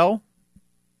NFL.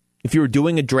 If you were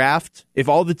doing a draft, if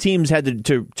all the teams had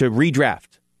to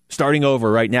redraft, starting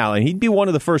over right now, and he'd be one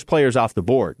of the first players off the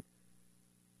board.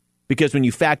 Because when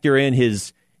you factor in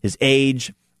his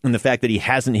age and the fact that he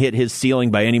hasn't hit his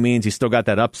ceiling by any means, he's still got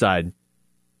that upside.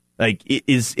 Like,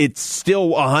 it's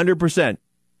still 100%.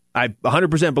 I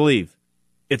 100% believe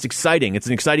it's exciting. It's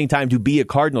an exciting time to be a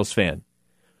Cardinals fan.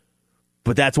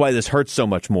 But that's why this hurts so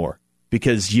much more,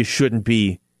 because you shouldn't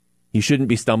be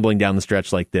stumbling down the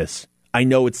stretch like this. I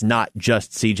know it's not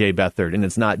just C.J. Beathard, and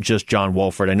it's not just John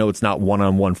Wolford. I know it's not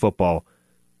one-on-one football.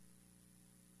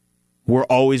 We're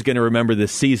always going to remember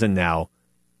this season now,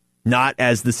 not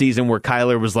as the season where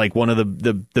Kyler was like one of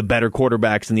the better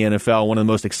quarterbacks in the NFL, one of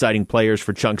the most exciting players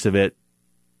for chunks of it.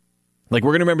 Like,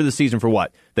 we're going to remember the season for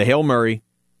what? The Hail Murray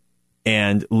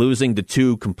and losing to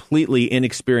 2 completely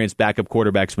inexperienced backup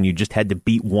quarterbacks when you just had to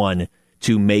beat one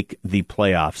to make the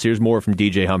playoffs. Here's more from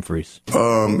DJ Humphries.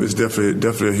 It's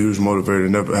definitely a huge motivator.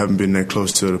 Never haven't been that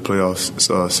close to the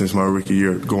playoffs since my rookie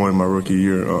year. Going my rookie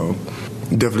year,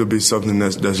 definitely be something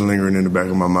that's lingering in the back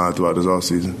of my mind throughout this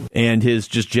offseason. And his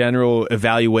just general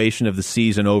evaluation of the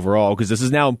season overall, because this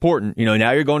is now important. You know,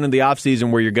 now you're going into the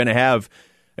offseason where you're going to have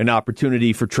an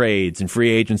opportunity for trades and free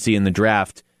agency in the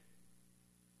draft.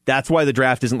 That's why the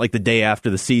draft isn't like the day after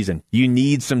the season. You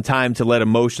need some time to let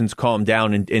emotions calm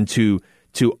down and to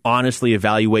honestly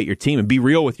evaluate your team and be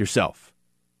real with yourself.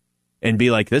 And be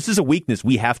like, this is a weakness.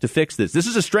 We have to fix this. This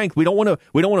is a strength. We don't want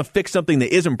to fix something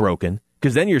that isn't broken,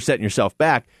 because then you're setting yourself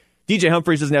back. DJ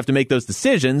Humphries doesn't have to make those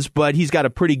decisions, but he's got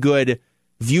a pretty good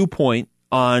viewpoint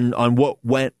on what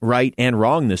went right and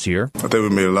wrong this year. I think we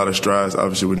made a lot of strides.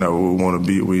 Obviously, we're not where we want to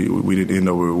be. We didn't end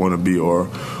up where we want to be or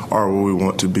where we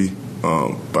want to be.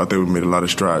 But I think we made a lot of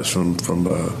strides from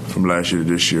last year to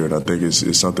this year, and I think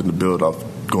it's something to build off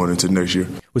going into next year.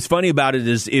 What's funny about it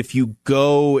is if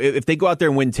they go out there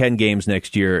and win 10 games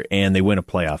next year and they win a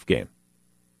playoff game,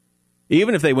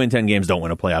 even if they win 10 games, don't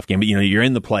win a playoff game, but you're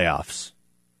in the playoffs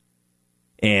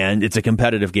and it's a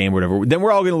competitive game or whatever, then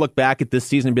we're all going to look back at this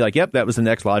season and be like, yep, that was the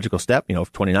next logical step.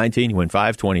 2019, you win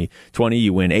 5, 2020,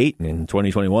 you win 8, and in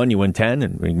 2021, you win 10,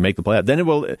 and we make the playoff. Then it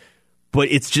will... But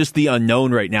it's just the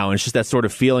unknown right now, and it's just that sort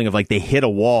of feeling of like they hit a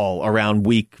wall around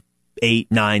week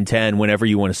 8, 9, 10, whenever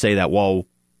you want to say that wall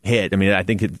hit. I mean, I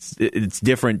think it's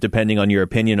different depending on your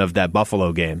opinion of that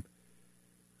Buffalo game.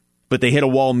 But they hit a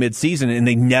wall mid-season, and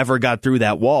they never got through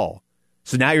that wall.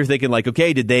 So now you're thinking like,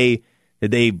 okay, did they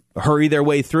hurry their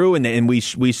way through, and we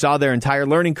saw their entire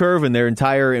learning curve and their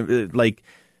entire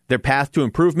their path to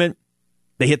improvement?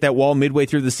 They hit that wall midway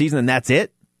through the season, and that's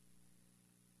it?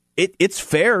 It's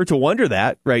fair to wonder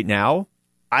that right now.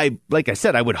 Like I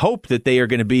said, I would hope that they are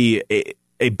going to be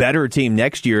a better team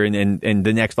next year, and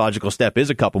the next logical step is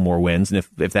a couple more wins. And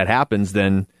if that happens,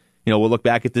 then we'll look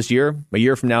back at this year, a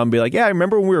year from now, and be like, yeah, I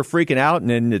remember when we were freaking out, and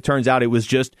then it turns out it was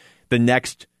just the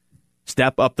next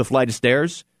step up the flight of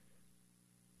stairs.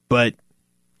 But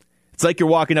it's like you're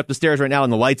walking up the stairs right now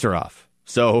and the lights are off.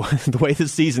 So the way the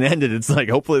season ended, it's like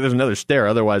hopefully there's another stair.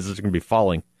 Otherwise, it's going to be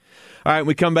falling. All right, when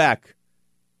we come back,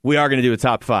 we are going to do a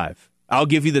top 5. I'll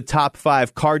give you the top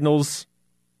 5 Cardinals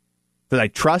that I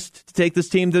trust to take this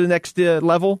team to the next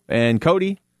level. And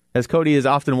Cody, as Cody is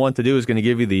often wont to do, is going to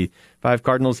give you the 5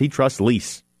 Cardinals he trusts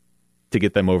least to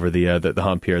get them over the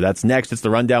hump here. That's next. It's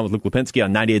The Rundown with Luke Lipinski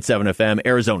on 98.7 FM,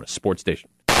 Arizona Sports Station.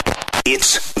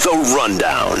 It's The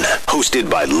Rundown, hosted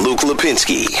by Luke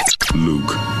Lipinski.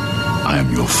 Luke, I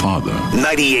am your father.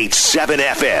 98.7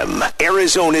 FM,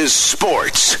 Arizona's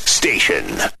Sports Station.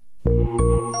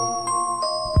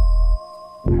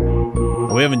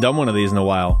 We haven't done one of these in a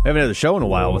while. We haven't had a show in a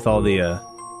while with all the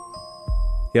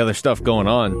other stuff going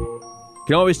on. You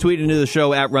can always tweet into the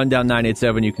show at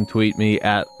Rundown987. You can tweet me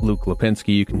at Luke Lipinski.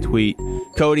 You can tweet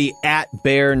Cody at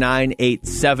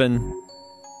Bear987.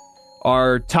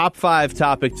 Our top 5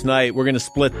 topic tonight, we're going to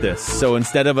split this. So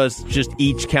instead of us just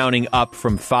each counting up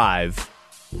from 5,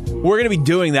 we're going to be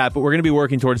doing that, but we're going to be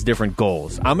working towards different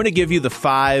goals. I'm going to give you the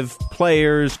 5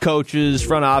 players, coaches,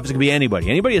 front office. It could be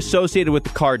anybody associated with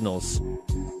the Cardinals.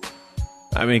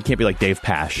 I mean, it can't be like Dave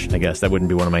Pasch, I guess. That wouldn't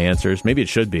be one of my answers. Maybe it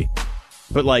should be.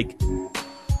 But like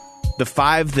the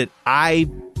 5 that I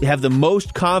have the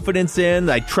most confidence in,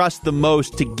 I trust the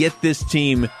most to get this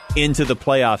team into the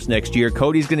playoffs next year.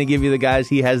 Cody's going to give you the guys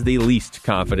he has the least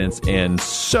confidence in.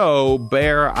 So,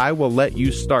 Bear, I will let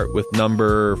you start with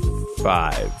number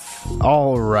 5.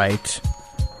 All right.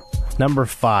 Number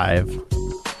 5.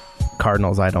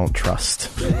 Cardinals I don't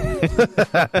trust.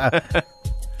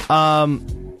 I'm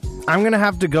going to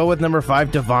have to go with number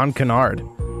 5, Devon Kennard.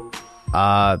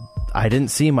 I didn't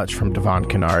see much from Devon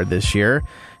Kennard this year.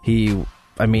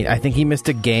 I think he missed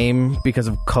a game because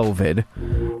of COVID.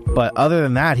 But other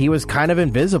than that, he was kind of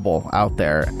invisible out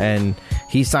there. And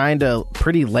he signed a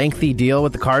pretty lengthy deal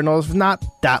with the Cardinals. Not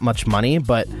that much money,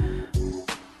 but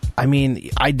I mean,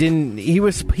 he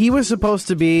was supposed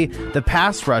to be the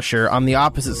pass rusher on the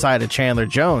opposite side of Chandler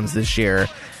Jones this year.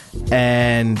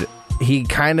 And he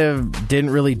kind of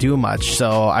didn't really do much.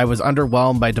 So I was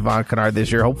underwhelmed by Devon Kennard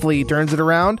this year. Hopefully he turns it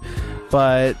around.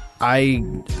 But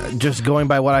just going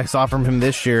by what I saw from him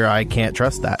this year, I can't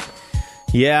trust that.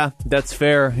 Yeah, that's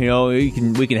fair. You know, we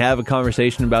can have a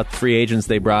conversation about the free agents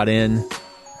they brought in.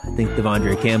 I think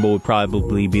Devondre Campbell would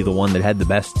probably be the one that had the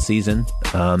best season.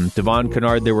 Devon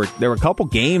Kennard, there were a couple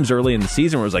games early in the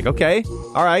season where it was like, okay,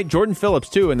 all right, Jordan Phillips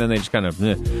too, and then they just kind of,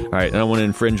 all right, I don't want to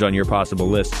infringe on your possible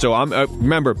list. So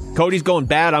remember, Cody's going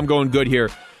bad, I'm going good here.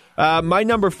 My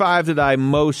number 5 that I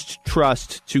most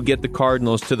trust to get the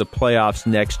Cardinals to the playoffs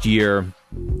next year.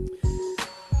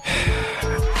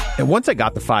 And once I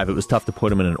got the 5, it was tough to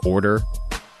put them in an order.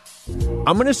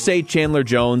 I'm going to say Chandler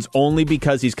Jones only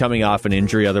because he's coming off an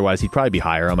injury. Otherwise, he'd probably be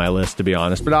higher on my list, to be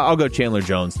honest. But I'll go Chandler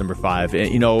Jones, number 5.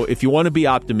 And, you know, if you want to be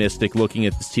optimistic looking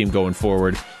at this team going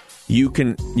forward, you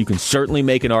can certainly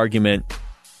make an argument.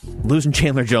 Losing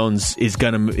Chandler Jones is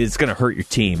gonna hurt your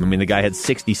team. I mean, the guy had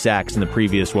 60 sacks in the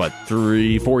previous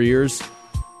 3-4 years.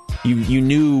 You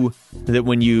knew that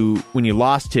when you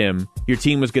lost him, your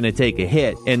team was going to take a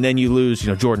hit, and then you lose,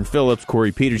 Jordan Phillips,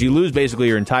 Corey Peters. You lose basically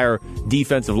your entire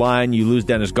defensive line. You lose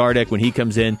Dennis Gardeck when he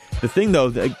comes in. The thing, though,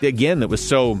 again, that was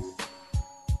so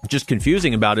just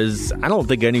confusing about it is I don't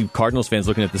think any Cardinals fans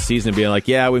looking at the season and being like,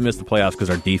 yeah, we missed the playoffs because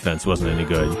our defense wasn't any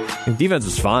good. The defense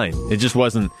was fine. It just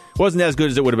wasn't as good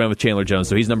as it would have been with Chandler Jones,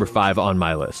 so he's number 5 on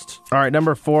my list. All right,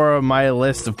 number 4 on my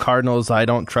list of Cardinals I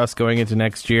don't trust going into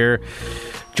next year,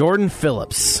 Jordan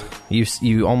Phillips.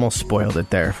 You almost spoiled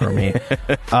it there for me.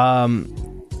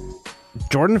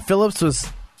 Jordan Phillips was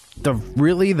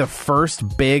the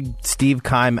first big Steve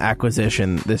Keim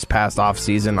acquisition this past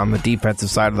offseason on the defensive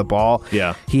side of the ball.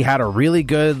 Yeah. He had a really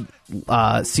good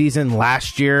season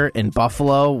last year in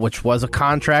Buffalo, which was a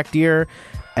contract year.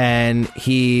 And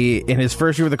in his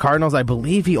first year with the Cardinals, I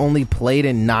believe he only played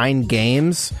in 9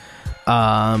 games.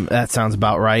 That sounds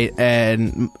about right.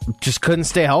 And just couldn't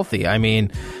stay healthy. I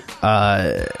mean,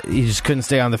 he just couldn't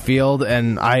stay on the field.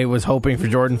 And I was hoping for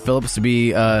Jordan Phillips to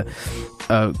be a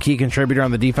key contributor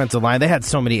on the defensive line. They had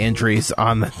so many injuries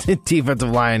on the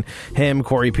defensive line. Him,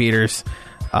 Corey Peters,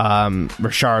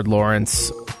 Rashard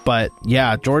Lawrence. But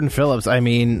yeah, Jordan Phillips, I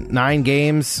mean, 9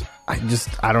 games.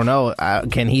 I don't know.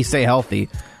 Can he stay healthy?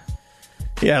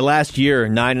 Yeah, last year,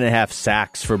 9.5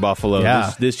 sacks for Buffalo.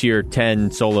 Yeah. This year,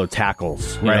 10 solo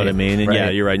tackles. You know what I mean? And yeah,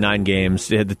 you're right, 9 games.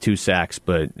 They had the 2 sacks,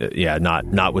 but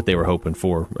not what they were hoping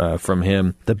for from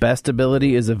him. The best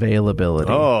ability is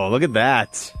availability. Oh, look at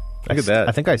that. Look at that.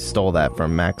 I think I stole that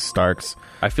from Max Starks.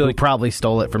 I feel like probably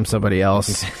stole it from somebody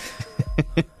else.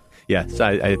 Yes,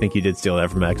 I think you did steal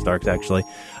that from Max Starks, actually.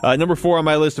 Number 4 on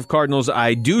my list of Cardinals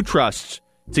I do trust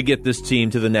to get this team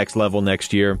to the next level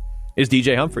next year is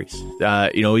DJ Humphries.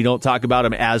 We don't talk about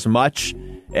him as much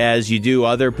as you do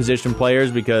other position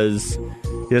players because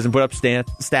he doesn't put up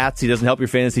stats. He doesn't help your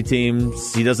fantasy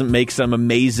teams. He doesn't make some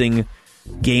amazing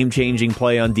game-changing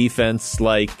play on defense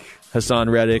like Hassan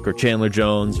Reddick or Chandler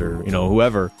Jones or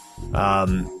whoever.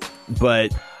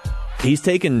 But he's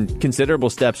taken considerable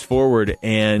steps forward,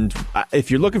 and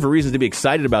if you're looking for reasons to be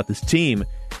excited about this team,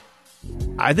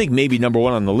 I think maybe number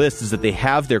 1 on the list is that they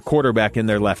have their quarterback in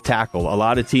their left tackle. A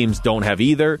lot of teams don't have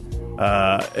either.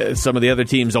 Some of the other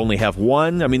teams only have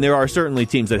one. I mean, there are certainly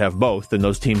teams that have both, and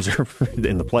those teams are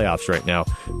in the playoffs right now.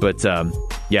 But,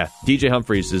 DJ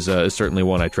Humphries is certainly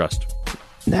one I trust.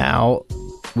 Now,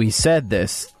 we said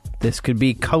this. This could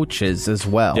be coaches as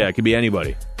well. Yeah, it could be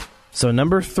anybody. So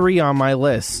number 3 on my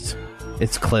list,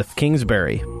 it's Cliff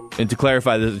Kingsbury. And to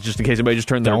clarify this, just in case anybody just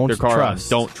turned their car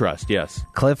trust. on, don't trust, yes.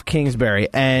 Cliff Kingsbury.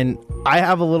 And I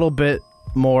have a little bit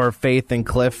more faith in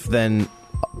Cliff than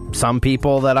some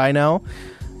people that I know,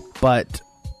 but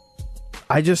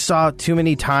I just saw too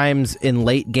many times in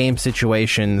late game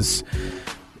situations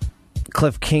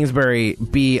Cliff Kingsbury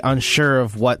be unsure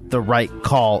of what the right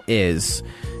call is.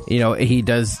 He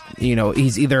does,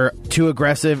 he's either too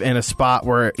aggressive in a spot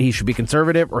where he should be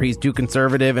conservative, or he's too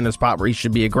conservative in a spot where he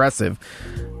should be aggressive.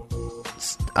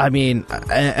 I mean,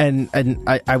 and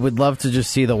I would love to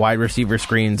just see the wide receiver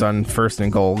screens on 1st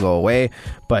and goal go away,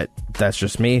 but that's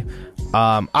just me.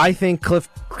 I think Cliff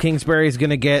Kingsbury is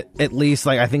going to get at least,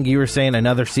 like I think you were saying,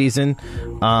 another season.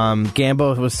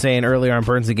 Gambo was saying earlier on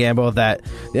Burns and Gambo that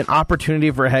an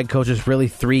opportunity for a head coach is really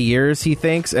 3 years, he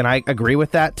thinks, and I agree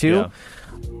with that too. Yeah.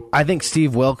 I think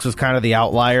Steve Wilkes was kind of the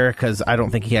outlier because I don't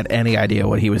think he had any idea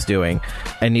what he was doing,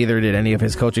 and neither did any of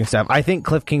his coaching staff. I think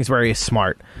Cliff Kingsbury is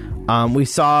smart. We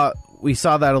saw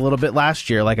that a little bit last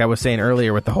year, like I was saying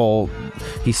earlier, with the whole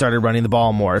he started running the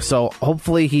ball more. So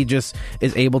hopefully he just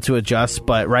is able to adjust.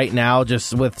 But right now,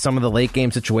 just with some of the late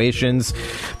game situations,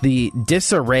 the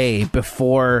disarray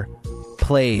before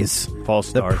plays, false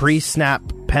starts, the pre-snap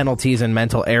penalties and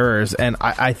mental errors, and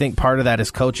I think part of that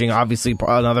is coaching. Obviously,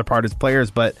 another part is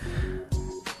players, but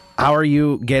how are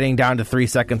you getting down to 3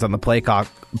 seconds on the play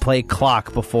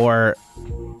clock before,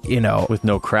 with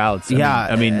no crowds?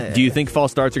 I mean, do you think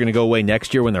false starts are going to go away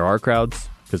next year when there are crowds?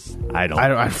 Because I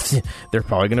don't. They're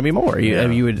probably going to be more.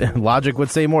 You would logic would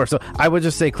say more. So I would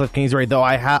just say Cliff Kingsbury. Though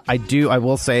I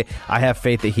will say I have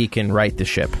faith that he can right the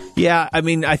ship. Yeah, I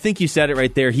mean, I think you said it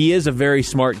right there. He is a very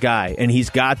smart guy, and he's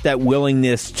got that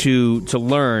willingness to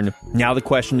learn. Now the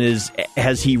question is,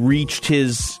 has he reached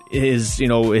his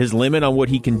limit on what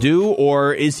he can do,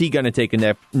 or is he going to take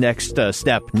a next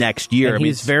step next year? And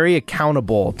he's very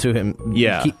accountable to him.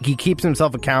 Yeah, he keeps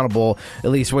himself accountable.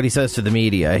 At least what he says to the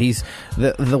media. He's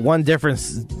the one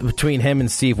difference between him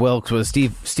and Steve Wilkes was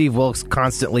Steve Wilkes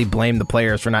constantly blamed the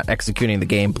players for not executing the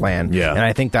game plan. Yeah, and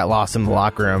I think that lost him the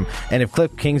locker room. And if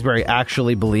Cliff Kingsbury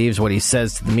actually believes what he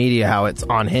says to the media, how it's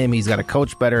on him, he's got to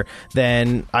coach better,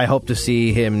 then I hope to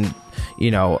see him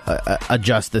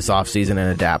adjust this offseason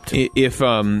and adapt. If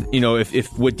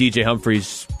what DJ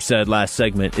Humphries said last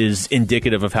segment is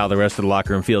indicative of how the rest of the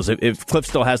locker room feels, if Cliff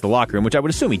still has the locker room, which I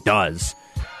would assume he does,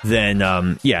 then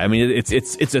I mean it's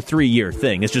a 3-year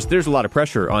thing. It's just there's a lot of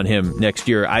pressure on him next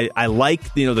year. I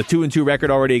like the 2-2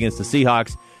 record already against the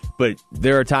Seahawks, but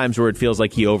there are times where it feels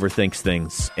like he overthinks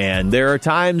things, and there are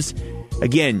times,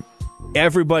 again,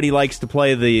 everybody likes to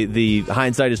play the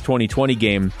hindsight is 2020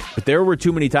 game, but there were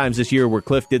too many times this year where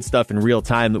Cliff did stuff in real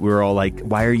time that we were all like,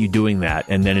 why are you doing that?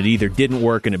 And then it either didn't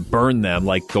work and it burned them,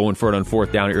 like going for it on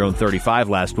 4th down at your own 35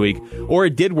 last week, or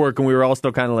it did work and we were all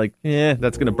still kind of like,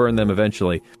 that's going to burn them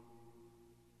eventually.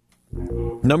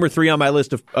 Number 3 on my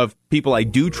list of people I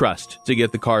do trust to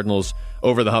get the Cardinals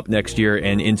over the hump next year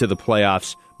and into the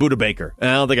playoffs, Budda Baker. And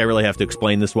I don't think I really have to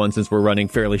explain this one since we're running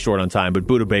fairly short on time, but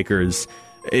Budda Baker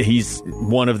he's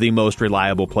one of the most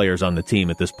reliable players on the team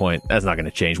at this point. That's not going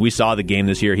to change. We saw the game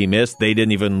this year he missed. They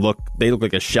didn't even look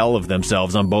like a shell of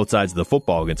themselves on both sides of the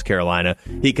football against Carolina.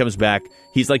 He comes back.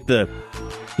 He's like the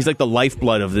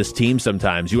lifeblood of this team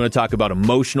sometimes. You want to talk about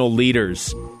emotional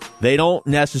leaders. They don't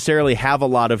necessarily have a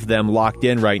lot of them locked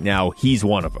in right now. He's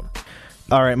one of them.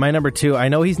 All right, my number 2. I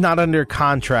know he's not under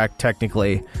contract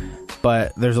technically,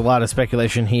 but there's a lot of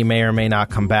speculation he may or may not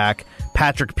come back.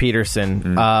 Patrick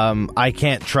Peterson. I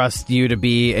can't trust you to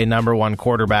be a number 1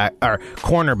 quarterback or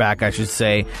cornerback, I should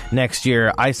say, next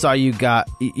year. I saw you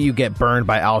get burned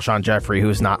by Alshon Jeffrey,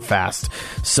 who's not fast.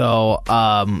 So,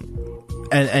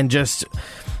 and just,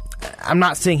 I'm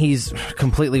not saying he's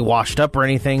completely washed up or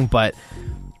anything, but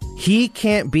he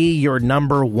can't be your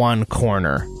number 1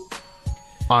 corner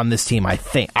on this team.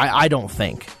 I don't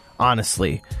think,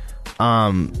 honestly.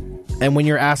 And when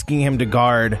you're asking him to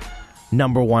guard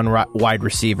number 1 wide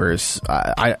receivers,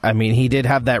 I mean, he did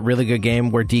have that really good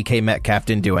game where DK Metcalf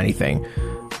didn't do anything,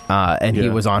 and he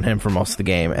was on him for most of the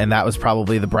game, and that was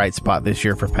probably the bright spot this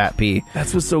year for Pat P.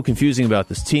 That's what's so confusing about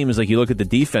this team is, like, you look at the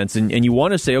defense, and you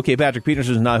want to say, okay, Patrick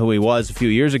Peterson's not who he was a few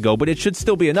years ago, but it should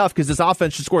still be enough because this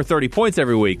offense should score 30 points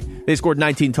every week. They scored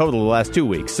 19 total the last 2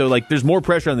 weeks, so like there's more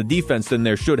pressure on the defense than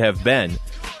there should have been.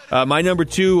 My number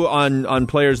 2 on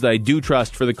players that I do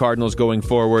trust for the Cardinals going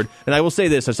forward, and I will say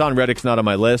this, Hassan Reddick's not on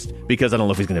my list because I don't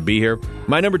know if he's going to be here.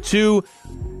 My number 2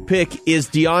 pick is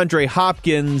DeAndre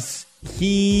Hopkins.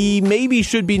 He maybe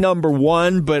should be number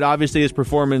 1, but obviously his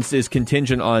performance is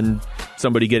contingent on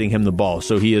somebody getting him the ball,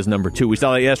 so he is number 2. We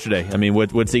saw that yesterday. I mean,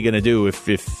 what's he going to do if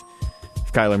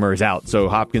Kyler Murray's out. So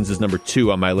Hopkins is number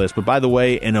 2 on my list. But by the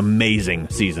way, an amazing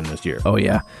season this year. Oh,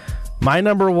 yeah. My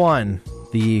number 1,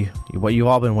 what you've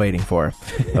all been waiting for,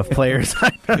 of players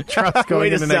I trust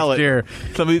going into next year.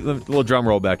 Let me a little drum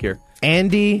roll back here.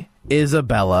 Andy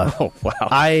Isabella. Oh,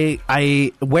 wow.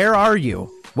 Where are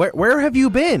you? Where have you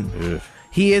been? Ugh.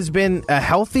 He has been a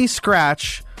healthy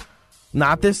scratch.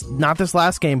 Not this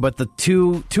last game, but the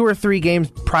two or three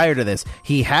games prior to this.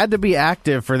 He had to be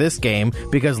active for this game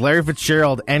because Larry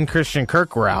Fitzgerald and Christian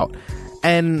Kirk were out.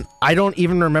 And I don't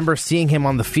even remember seeing him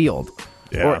on the field.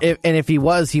 Yeah. And if he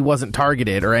wasn't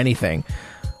targeted or anything.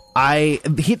 They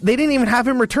didn't even have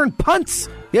him return punts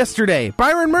yesterday.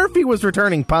 Byron Murphy was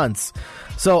returning punts.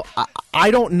 So I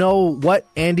don't know what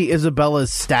Andy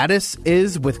Isabella's status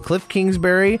is with Cliff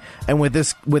Kingsbury and with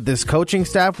this coaching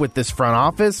staff, with this front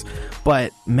office,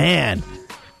 but man,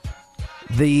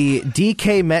 the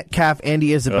DK Metcalf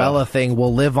Andy Isabella thing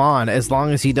will live on as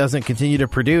long as he doesn't continue to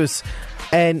produce.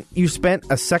 And you spent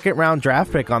a second-round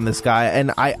draft pick on this guy,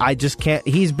 and I just can't.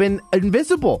 He's been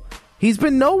invisible. He's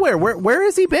been nowhere. Where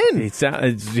has he been?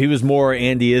 He was more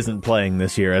Andy isn't playing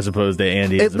this year as opposed to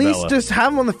Andy Isabella. At least just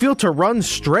have him on the field to run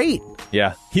straight.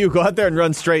 Yeah. You go out there and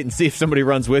run straight and see if somebody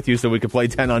runs with you so we can play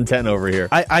 10-on-10 over here.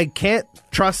 I can't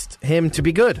trust him to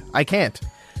be good. I can't.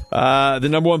 The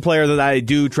number 1 player that I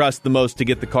do trust the most to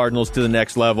get the Cardinals to the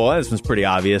next level, this one's pretty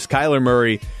obvious, Kyler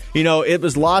Murray. You know, it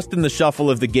was lost in the shuffle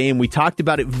of the game. We talked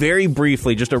about it very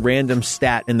briefly, just a random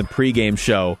stat in the pregame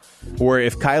show, where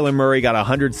if Kyler Murray got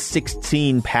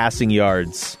 116 passing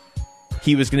yards,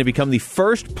 he was going to become the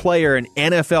first player in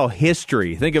NFL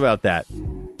history, think about that,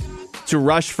 to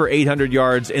rush for 800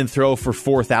 yards and throw for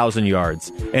 4,000 yards.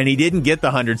 And he didn't get the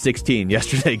 116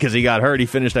 yesterday because he got hurt. He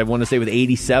finished, I want to say, with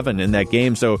 87 in that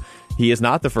game, so he is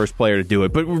not the first player to do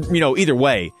it. But, you know, either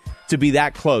way, to be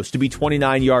that close, to be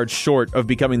 29 yards short of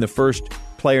becoming the first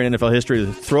player in NFL history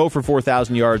to throw for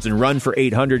 4,000 yards and run for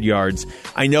 800 yards.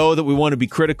 I know that we want to be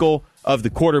critical of the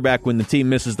quarterback when the team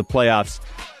misses the playoffs.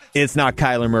 It's not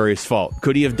Kyler Murray's fault.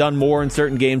 Could he have done more in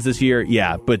certain games this year?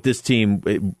 Yeah, but this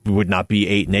team would not be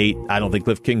 8-8. I don't think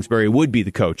Cliff Kingsbury would be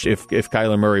the coach if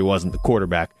Kyler Murray wasn't the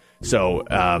quarterback. So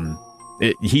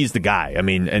he's the guy. I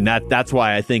mean, and that's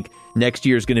why I think next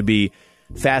year is going to be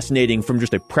fascinating from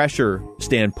just a pressure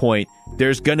standpoint.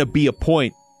 There's going to be a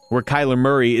point where Kyler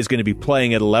Murray is going to be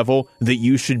playing at a level that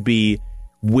you should be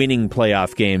winning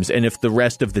playoff games. And if the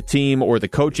rest of the team or the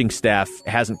coaching staff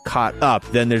hasn't caught up,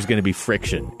 then there's going to be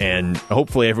friction. And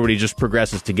hopefully everybody just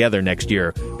progresses together next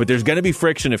year. But there's going to be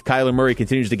friction if Kyler Murray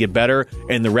continues to get better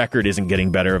and the record isn't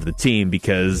getting better of the team,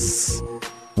 because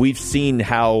we've seen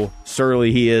how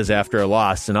surly he is after a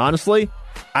loss. And honestly,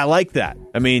 I like that.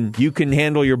 I mean, you can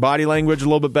handle your body language a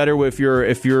little bit better if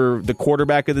you're the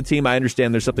quarterback of the team. I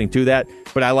understand there's something to that,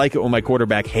 but I like it when my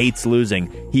quarterback hates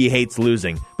losing. He hates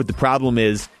losing. But the problem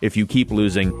is if you keep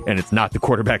losing and it's not the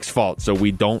quarterback's fault. So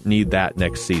we don't need that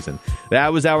next season.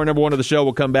 That was our number 1 of the show.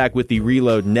 We'll come back with the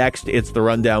reload next. It's The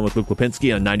Rundown with Luke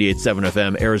Lipinski on 98.7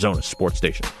 FM, Arizona Sports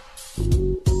Station.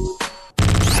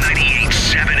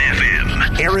 98.7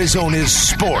 FM, Arizona's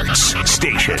sports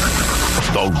station.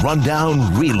 The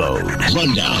Rundown Reload.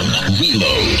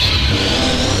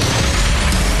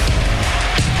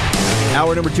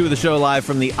 Hour number 2 of the show, live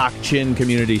from the Ak-Chin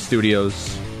Community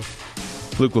Studios.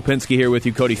 Luke Lipinski here with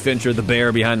you, Cody Fincher, the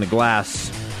bear behind the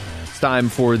glass. It's time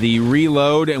for the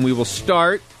reload, and we will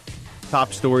start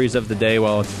top stories of the day.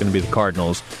 Well, it's going to be the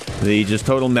Cardinals. The just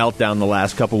total meltdown the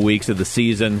last couple weeks of the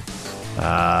season.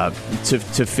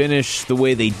 To finish the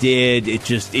way they did,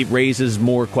 it raises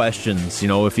more questions. You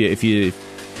know, if you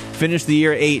finish the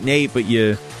year 8-8, but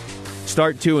you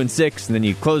start 2-6, and then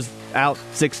you close out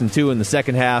 6-2 in the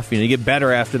second half, you get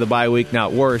better after the bye week,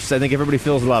 not worse. I think everybody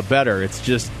feels a lot better. It's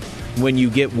just when you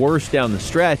get worse down the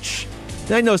stretch.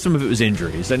 And I know some of it was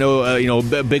injuries. I know,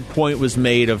 a big point was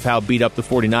made of how beat up the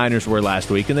 49ers were last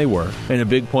week, and they were. And a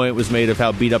big point was made of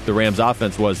how beat up the Rams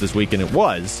offense was this week, and it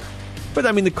was. But,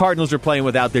 I mean, the Cardinals are playing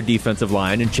without their defensive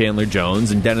line and Chandler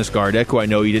Jones and Dennis Gardeck, who I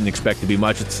know you didn't expect to be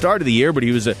much at the start of the year, but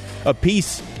he was a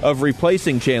piece of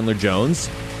replacing Chandler Jones.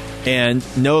 And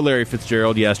no Larry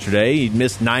Fitzgerald yesterday. He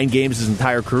missed 9 games his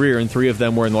entire career, and 3 of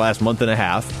them were in the last month and a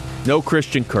half. No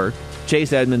Christian Kirk.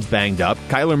 Chase Edmonds banged up.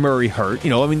 Kyler Murray hurt.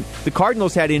 The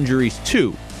Cardinals had injuries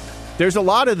too. There's a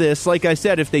lot of this. Like I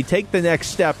said, if they take the next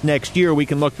step next year, we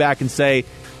can look back and say,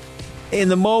 in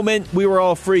the moment, we were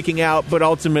all freaking out, but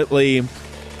ultimately,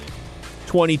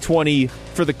 2020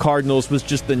 for the Cardinals was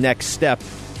just the next step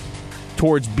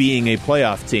towards being a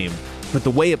playoff team. But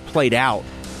the way it played out,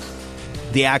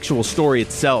 the actual story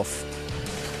itself,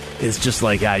 is just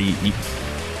like,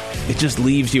 it just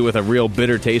leaves you with a real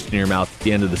bitter taste in your mouth at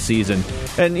the end of the season.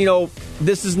 And,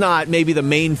 this is not maybe the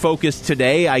main focus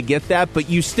today. I get that, but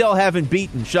you still haven't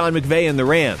beaten Sean McVay and the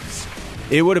Rams.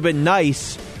 It would have been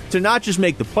nice to not just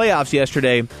make the playoffs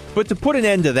yesterday, but to put an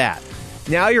end to that.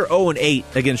 Now you're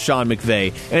 0-8 against Sean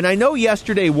McVay. And I know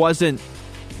yesterday wasn't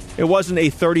a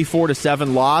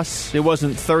 34-7 loss. It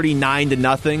wasn't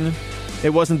 39-0. It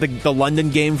wasn't the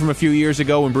London game from a few years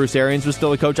ago when Bruce Arians was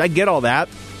still a coach. I get all that.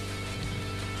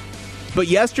 But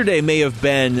yesterday may have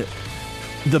been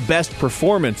the best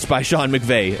performance by Sean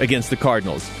McVay against the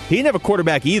Cardinals. He didn't have a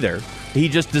quarterback either. He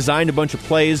just designed a bunch of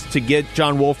plays to get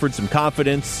John Wolford some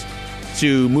confidence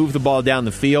to move the ball down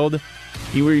the field.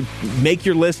 You make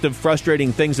your list of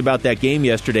frustrating things about that game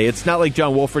yesterday. It's not like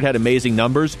John Wolford had amazing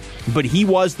numbers, but he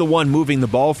was the one moving the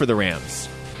ball for the Rams.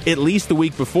 At least the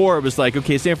week before, it was like,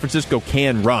 okay, San Francisco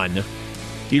can run.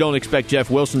 You don't expect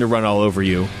Jeff Wilson to run all over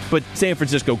you, but San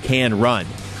Francisco can run.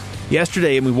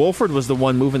 Yesterday, Wolford was the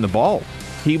one moving the ball.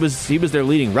 He was their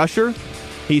leading rusher.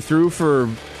 He threw for,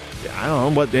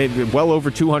 well over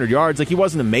 200 yards. Like, he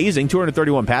wasn't amazing,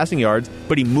 231 passing yards,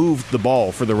 but he moved the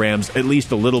ball for the Rams at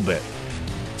least a little bit.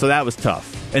 So that was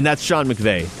tough. And that's Sean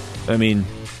McVay. I mean,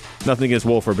 nothing against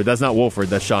Wolford, but that's not Wolford,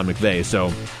 that's Sean McVay.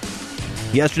 So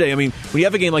yesterday, when you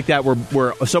have a game like that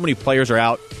where so many players are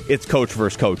out, it's coach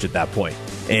versus coach at that point.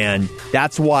 And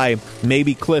that's why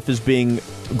maybe Cliff is being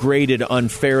graded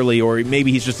unfairly, or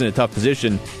maybe he's just in a tough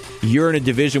position. You're in a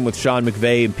division with Sean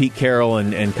McVay and Pete Carroll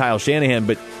and Kyle Shanahan,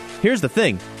 but here's the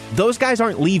thing. Those guys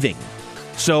aren't leaving.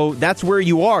 So that's where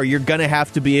you are. You're going to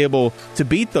have to be able to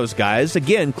beat those guys.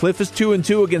 Again, Cliff is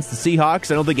 2-2 against the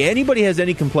Seahawks. I don't think anybody has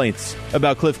any complaints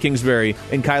about Cliff Kingsbury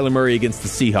and Kyler Murray against the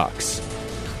Seahawks.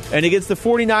 And against the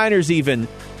 49ers even,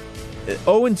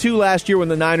 0-2 last year when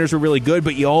the Niners were really good,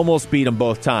 but you almost beat them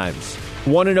both times.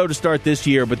 1-0 to start this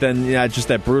year, but then just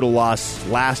that brutal loss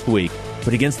last week.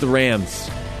 But against the Rams,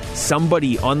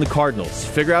 somebody on the Cardinals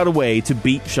figure out a way to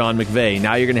beat Sean McVay.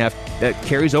 Now you're going to have that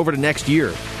carries over to next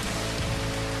year.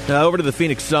 Now over to the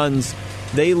Phoenix Suns.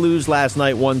 They lose last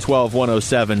night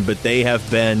 112-107, but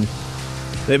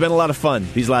they've been a lot of fun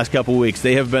these last couple weeks.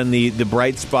 They have been the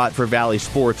bright spot for Valley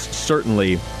Sports,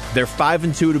 certainly. They're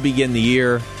 5-2 to begin the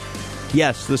year.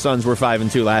 Yes, the Suns were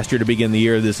 5-2 last year to begin the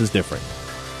year. This is different.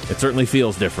 It certainly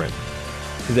feels different.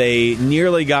 They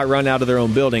nearly got run out of their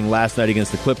own building last night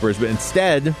against the Clippers, but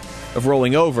instead of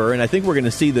rolling over, and I think we're going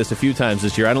to see this a few times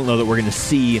this year. I don't know that we're going to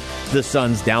see the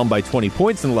Suns down by 20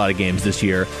 points in a lot of games this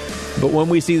year, but when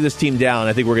we see this team down,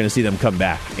 I think we're going to see them come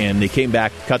back. And they came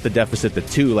back, cut the deficit to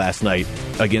 2 last night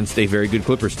against a very good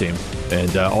Clippers team,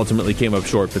 and ultimately came up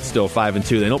short, but still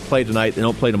 5-2. They don't play tonight. They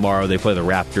don't play tomorrow. They play the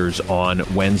Raptors on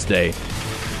Wednesday.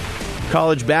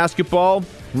 College basketball,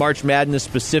 March Madness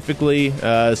specifically the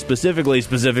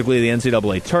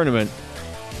NCAA tournament.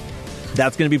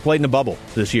 That's going to be played in a bubble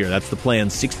this year. That's the plan.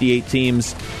 68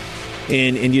 teams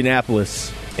in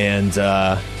Indianapolis. And,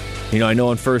 I know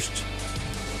on first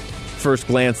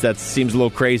glance that seems a little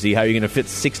crazy. How are you going to fit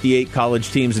 68 college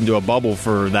teams into a bubble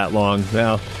for that long?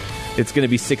 Well, it's going to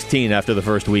be 16 after the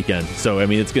first weekend. So,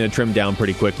 it's going to trim down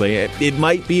pretty quickly. It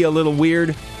might be a little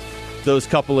weird those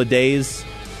couple of days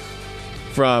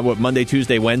from, Monday,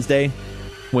 Tuesday, Wednesday,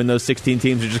 when those 16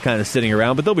 teams are just kind of sitting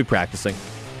around, but they'll be practicing.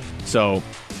 So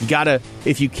you gotta,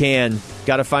 if you can,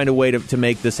 find a way to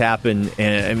make this happen.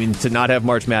 And to not have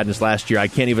March Madness last year, I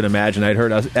can't even imagine. I'd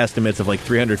heard estimates of like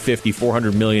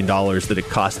 $350-400 million that it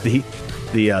cost the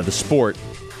sport.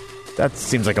 That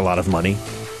seems like a lot of money.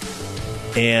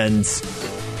 And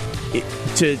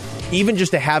to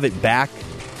have it back,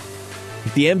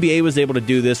 the NBA was able to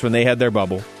do this when they had their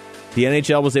bubble. The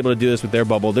NHL was able to do this with their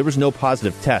bubble. There was no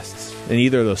positive tests in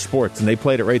either of those sports, and they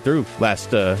played it right through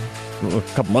last a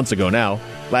couple months ago now.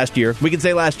 Last year. We can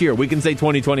say last year. We can say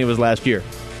 2020 was last year.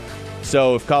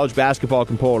 So if college basketball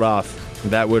can pull it off,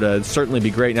 that would certainly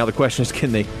be great. Now the question is,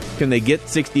 can they get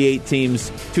 68 teams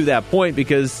to that point,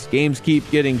 because games keep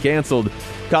getting canceled.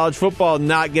 College football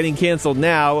not getting canceled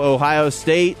now. Ohio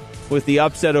State with the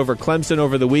upset over Clemson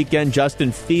over the weekend.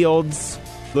 Justin Fields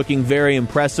looking very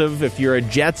impressive. If you're a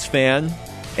Jets fan,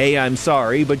 A, I'm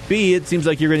sorry, but B, it seems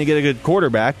like you're going to get a good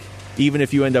quarterback, even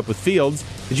if you end up with Fields.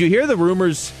 Did you hear the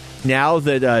rumors now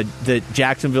that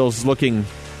Jacksonville's looking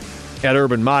at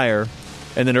Urban Meyer,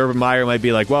 and then Urban Meyer might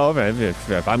be like, well,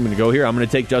 if I'm going to go here, I'm going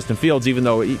to take Justin Fields, even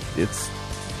though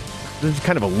there's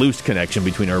kind of a loose connection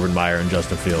between Urban Meyer and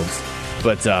Justin Fields.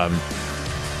 But I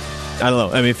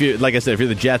don't know. If you're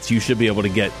the Jets, you should be able to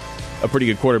get a pretty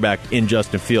good quarterback in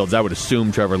Justin Fields. I would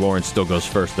assume Trevor Lawrence still goes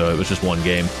first, though. It was just one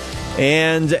game.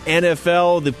 And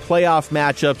NFL, the playoff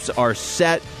matchups are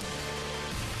set.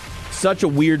 Such a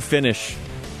weird finish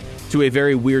to a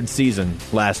very weird season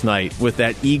last night with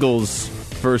that Eagles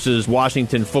versus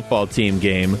Washington football team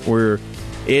game where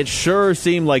it sure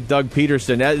seemed like Doug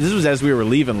Peterson. This was as we were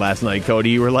leaving last night,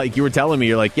 Cody. You were telling me,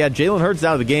 yeah, Jalen Hurts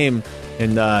out of the game,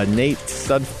 and Nate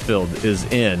Sudfeld is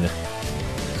in.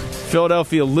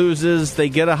 Philadelphia loses. They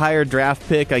get a higher draft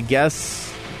pick, I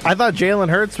guess. I thought Jalen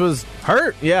Hurts was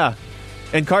hurt. Yeah.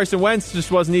 And Carson Wentz just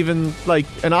wasn't even an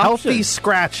option. Healthy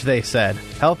scratch, they said.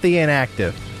 Healthy and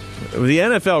active. The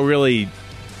NFL really,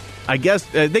 I guess,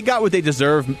 they got what they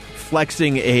deserve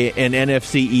flexing an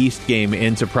NFC East game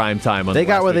into prime time. They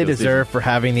got what they deserve for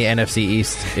having the NFC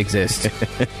East exist.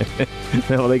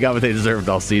 Well, they got what they deserved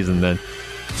all season then.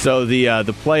 So the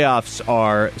playoffs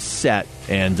are set,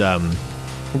 and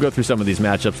we'll go through some of these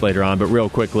matchups later on, but real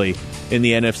quickly, in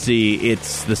the NFC,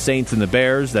 it's the Saints and the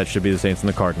Bears. That should be the Saints and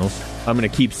the Cardinals. I'm going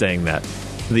to keep saying that.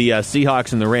 The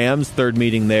Seahawks and the Rams, third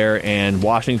meeting there, and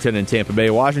Washington and Tampa Bay.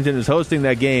 Washington is hosting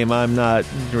that game. I'm not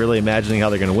really imagining how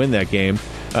they're going to win that game.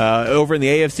 Over in the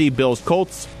AFC, Bills,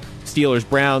 Colts, Steelers,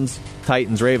 Browns,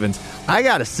 Titans, Ravens. I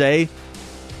got to say,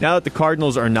 now that the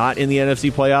Cardinals are not in the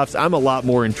NFC playoffs, I'm a lot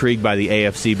more intrigued by the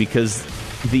AFC because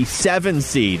the 7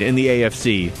 seed in the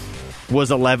AFC was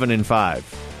 11-5.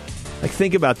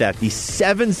 Think about that. The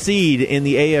 7 seed in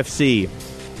the AFC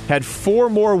had 4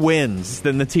 more wins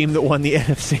than the team that won the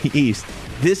NFC East.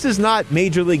 This is not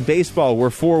Major League Baseball where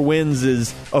 4 wins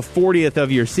is a 40th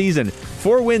of your season.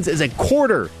 4 wins is a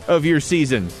quarter of your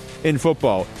season in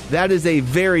football. That is a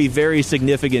very, very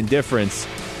significant difference.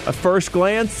 At first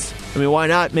glance, why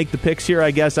not make the picks here? I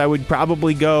guess I would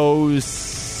probably go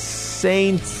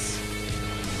Saints,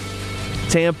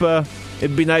 Tampa.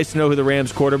 It'd be nice to know who the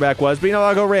Rams quarterback was. But,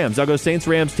 I'll go Rams. I'll go Saints,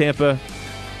 Rams, Tampa,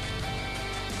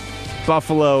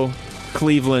 Buffalo,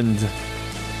 Cleveland,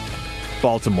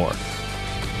 Baltimore.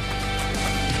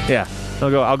 Yeah,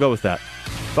 I'll go with that.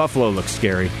 Buffalo looks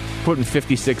scary. Putting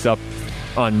 56 up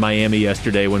on Miami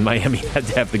yesterday when Miami had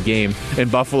to have the game,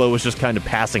 and Buffalo was just kind of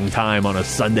passing time on a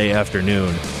Sunday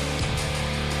afternoon.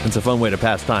 It's a fun way to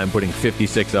pass time, putting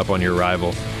 56 up on your rival.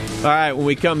 All right, when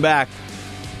we come back,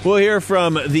 we'll hear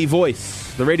from the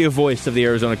voice, the radio voice of the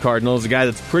Arizona Cardinals, a guy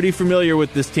that's pretty familiar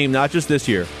with this team, not just this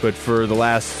year, but for the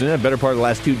better part of the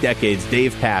last 2 decades,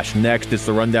 Dave Pasch. Next, it's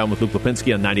The Rundown with Luke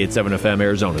Lipinski on 98.7 FM,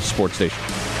 Arizona's sports station.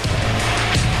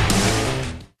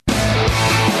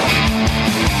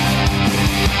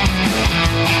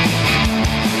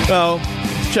 Well,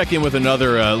 let's check in with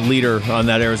another leader on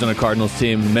that Arizona Cardinals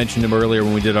team. Mentioned him earlier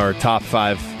when we did our top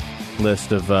 5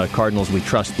 list of Cardinals we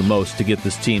trust the most to get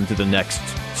this team to the next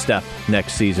step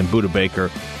next season, Budda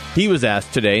Baker. He was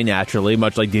asked today, naturally,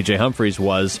 much like DJ Humphries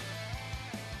was,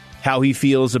 how he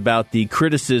feels about the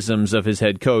criticisms of his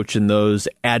head coach and those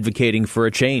advocating for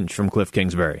a change from Cliff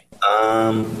Kingsbury.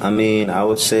 I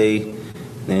would say,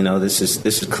 this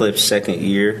is Cliff's second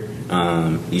year.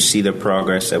 You see the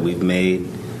progress that we've made.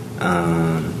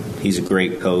 He's a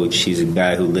great coach. He's a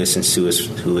guy who listens to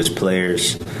his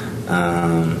players,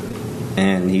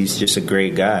 and he's just a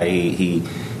great guy.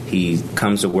 He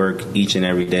comes to work each and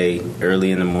every day,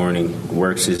 early in the morning,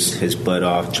 works his butt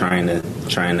off, trying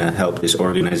to help this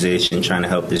organization, trying to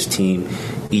help this team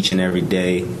each and every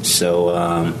day.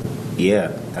 So,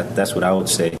 that's what I would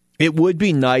say. It would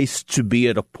be nice to be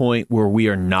at a point where we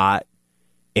are not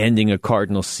ending a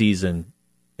Cardinals season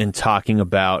and talking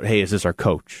about, hey, is this our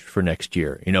coach for next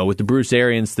year? With the Bruce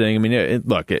Arians thing,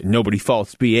 nobody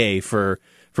faults BA for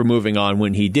moving on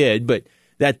when he did, but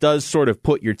that does sort of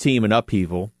put your team in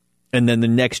upheaval. And then the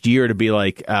next year to be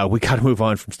like, we got to move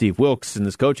on from Steve Wilks and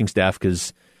this coaching staff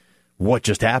because what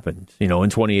just happened, in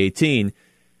 2018.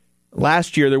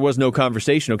 Last year, there was no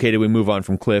conversation, okay, did we move on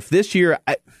from Cliff? This year,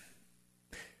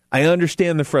 I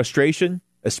understand the frustration,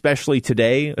 especially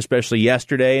today, especially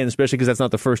yesterday, and especially because that's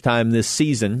not the first time this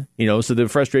season, so the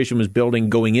frustration was building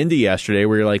going into yesterday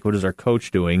where you're like, what is our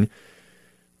coach doing?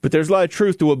 But there's a lot of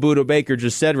truth to what Budda Baker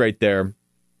just said right there.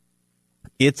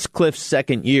 It's Cliff's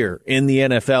second year in the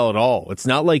NFL at all. It's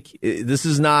not like this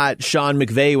is not Sean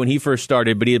McVay when he first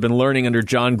started, but he had been learning under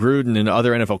John Gruden and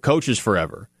other NFL coaches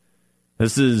forever.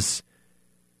 This is,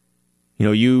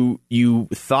 you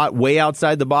thought way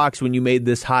outside the box when you made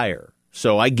this hire.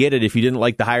 So I get it if you didn't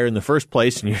like the hire in the first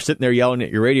place and you're sitting there yelling at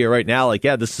your radio right now like,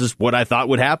 yeah, this is what I thought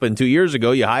would happen 2 years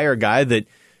ago. You hire a guy that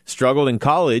struggled in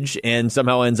college and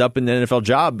somehow ends up in the NFL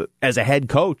job as a head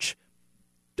coach.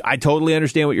 I totally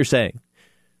understand what you're saying.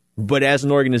 But as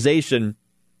an organization,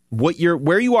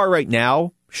 where you are right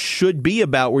now should be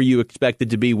about where you expected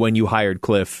to be when you hired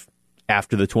Cliff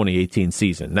after the 2018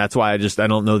 season. That's why I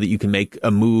don't know that you can make a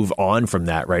move on from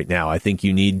that right now. I think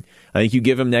you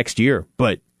give him next year,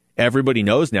 but everybody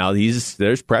knows now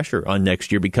there's pressure on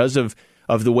next year because of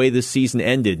of the way this season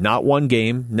ended. Not one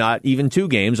game, not even 2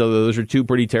 games, although those are 2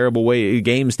 pretty terrible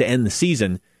games to end the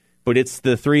season, but it's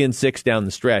the 3-6 down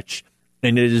the stretch.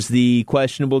 And it is the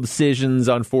questionable decisions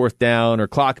on 4th down or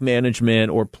clock management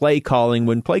or play calling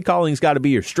when play calling's got to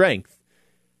be your strength.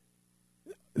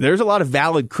 There's a lot of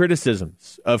valid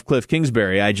criticisms of Cliff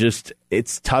Kingsbury.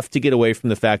 It's tough to get away from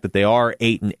the fact that they are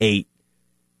 8-8.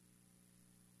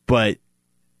 But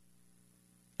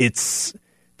this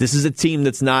is a team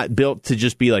that's not built to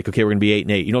just be like, okay, we're going to be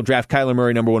 8-8. You don't draft Kyler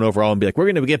Murray number 1 overall and be like, we're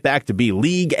going to get back to be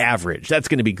league average. That's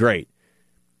going to be great.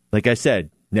 Like I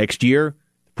said, next year,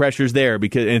 the pressure's there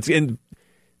because and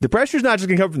the pressure's not just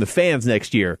going to come from the fans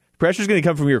next year. The pressure's going to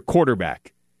come from your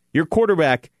quarterback. Your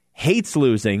quarterback hates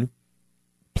losing,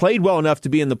 played well enough to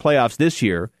be in the playoffs this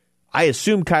year. I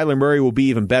assume Kyler Murray will be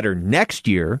even better next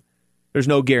year. There's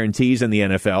no guarantees in the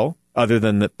NFL other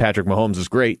than that Patrick Mahomes is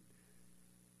great.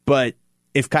 But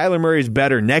if Kyler Murray is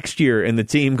better next year and the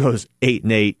team goes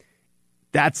 8-8,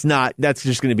 that's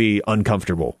just going to be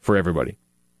uncomfortable for everybody.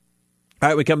 All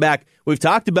right, we come back. We've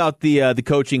talked about the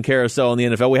coaching carousel in the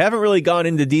NFL. We haven't really gone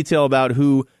into detail about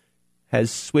who has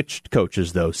switched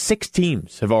coaches, though. 6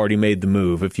 teams have already made the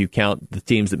move, if you count the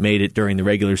teams that made it during the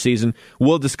regular season.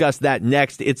 We'll discuss that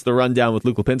next. It's The Rundown with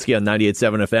Luke Lipinski on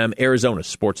 98.7 FM, Arizona's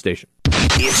sports station.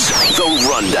 It's The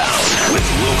Rundown with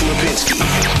Luke Lipinski.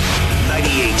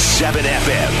 98.7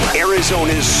 FM,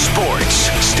 Arizona's sports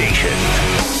station.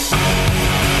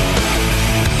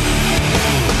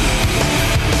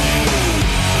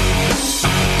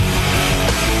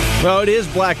 Well, it is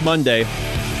Black Monday.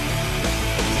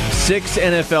 6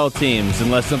 NFL teams,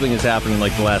 unless something has happened in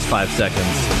like the last 5 seconds.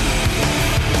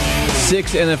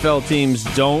 6 NFL teams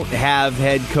don't have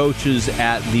head coaches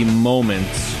at the moment.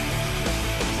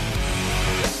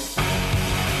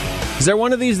 Is there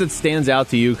one of these that stands out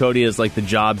to you, Cody, as like the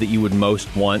job that you would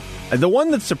most want? The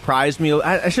one that surprised me,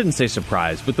 I shouldn't say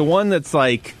surprised, but the one that's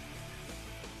like,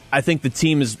 I think the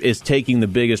team is taking the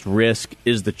biggest risk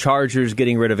is the Chargers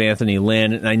getting rid of Anthony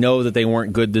Lynn. And I know that they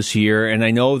weren't good this year, and I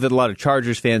know that a lot of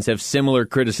Chargers fans have similar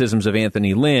criticisms of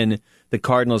Anthony Lynn that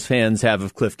Cardinals fans have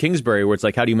of Cliff Kingsbury, where it's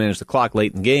like, how do you manage the clock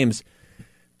late in games?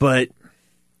 But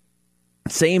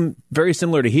very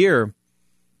similar to here,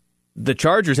 the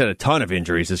Chargers had a ton of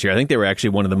injuries this year. I think they were actually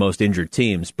one of the most injured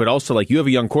teams. But also, like, you have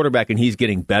a young quarterback and he's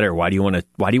getting better. Why do you want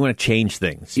to change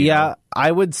things? You know?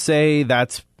 I would say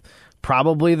that's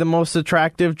probably the most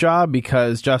attractive job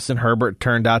because Justin Herbert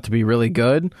turned out to be really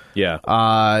good.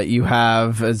 Yeah. You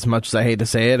have, as much as I hate to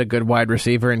say it, a good wide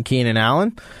receiver in Keenan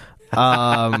Allen.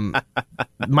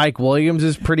 Mike Williams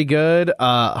is pretty good.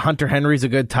 Hunter Henry's a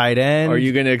good tight end. Are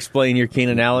you going to explain your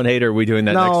Keenan Allen hate, or are we doing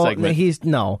that next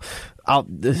segment?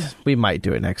 We might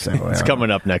do it next segment. It's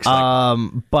coming up next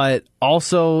segment. But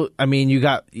also, I mean, you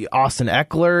got Austin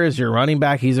Eckler as your running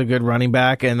back. He's a good running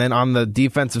back. And then on the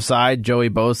defensive side, Joey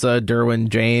Bosa, Derwin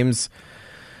James.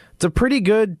 It's a pretty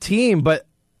good team, but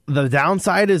the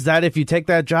downside is that if you take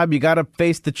that job, you got to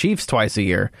face the Chiefs twice a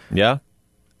year. Yeah.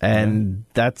 And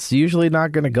that's usually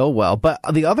not going to go well. But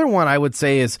the other one I would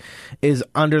say is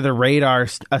under the radar,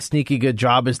 a sneaky good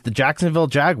job is the Jacksonville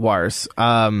Jaguars.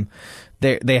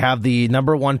 They have the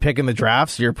number 1 pick in the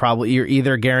drafts. You're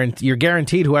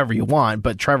guaranteed whoever you want,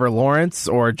 but Trevor Lawrence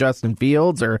or Justin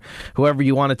Fields or whoever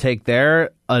you want to take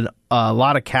there. A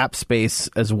lot of cap space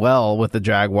as well with the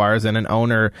Jaguars and an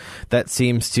owner that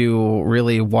seems to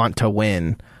really want to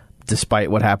win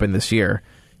despite what happened this year.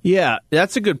 Yeah,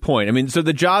 that's a good point. I mean, so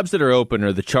the jobs that are open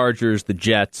are the Chargers, the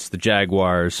Jets, the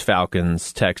Jaguars,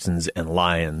 Falcons, Texans, and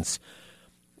Lions.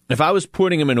 If I was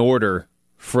putting them in order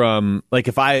from, like,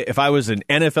 if I was an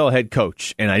NFL head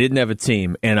coach and I didn't have a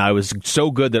team and I was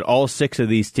so good that all 6 of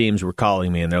these teams were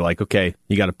calling me and they're like, okay,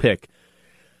 you got to pick,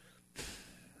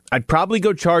 I'd probably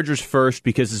go Chargers first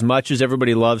because as much as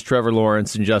everybody loves Trevor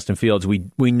Lawrence and Justin Fields,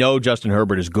 we know Justin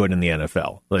Herbert is good in the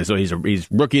NFL. So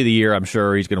he's Rookie of the Year. I'm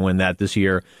sure he's going to win that this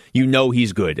year. You know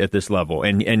he's good at this level,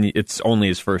 and it's only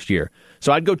his first year.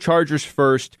 So I'd go Chargers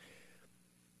first.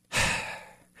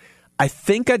 I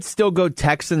think I'd still go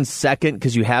Texans second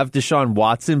because you have Deshaun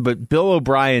Watson, but Bill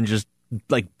O'Brien just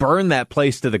burned that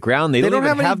place to the ground. They don't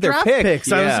even have their draft picks.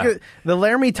 Yeah. The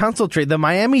Laramie Tunsil trade, the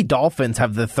Miami Dolphins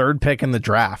have the 3rd pick in the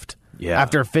draft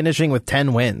after finishing with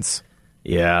 10 wins.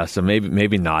 Yeah, so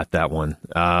maybe not that one.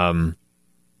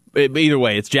 Either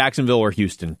way, it's Jacksonville or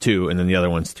Houston, 2, and then the other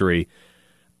one's 3.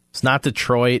 It's not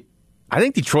Detroit. I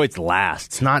think Detroit's last.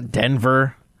 It's not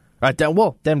Denver.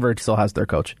 Denver still has their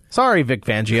coach. Sorry, Vic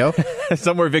Fangio.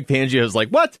 Somewhere Vic Fangio is like,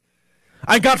 what?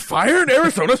 I got fired?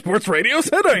 Arizona Sports Radio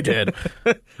said I did.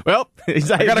 Well, I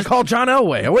got to call John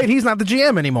Elway. Oh, wait, he's not the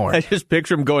GM anymore. I just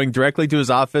picture him going directly to his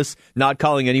office, not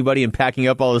calling anybody, and packing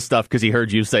up all his stuff because he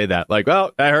heard you say that. Like,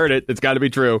 well, I heard it. It's got to be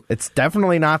true. It's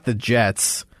definitely not the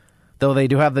Jets, though they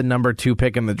do have the number 2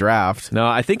 pick in the draft. No,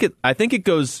 I think it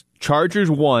goes Chargers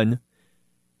 1,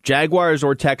 Jaguars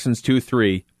or Texans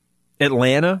 2-3,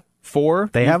 Atlanta 4.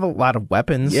 They have a lot of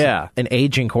weapons. Yeah. An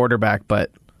aging quarterback,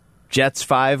 but Jets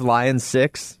 5, Lions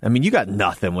 6. I mean, you got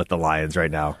nothing with the Lions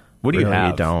right now. What do you really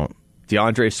have? You don't.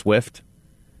 DeAndre Swift.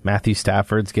 Matthew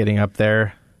Stafford's getting up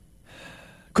there.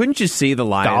 Couldn't you see the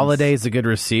Lions? Galladay's a good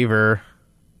receiver,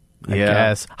 I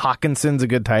guess. Hawkinson's a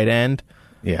good tight end.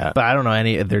 Yeah. But I don't know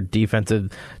any of their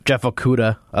defensive. Jeff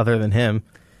Okudah, other than him.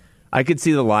 I could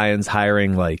see the Lions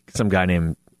hiring like some guy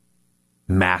named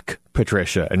Mac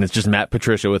Patricia, and it's just Matt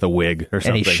Patricia with a wig or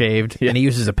something. And he's shaved, and he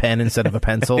uses a pen instead of a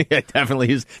pencil. Yeah, definitely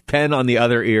his pen on the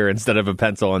other ear instead of a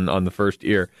pencil on the first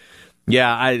ear.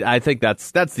 Yeah, I think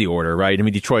that's the order, right? I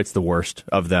mean, Detroit's the worst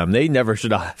of them. They never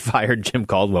should have fired Jim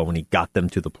Caldwell when he got them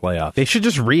to the playoffs. They should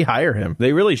just rehire him.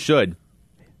 They really should.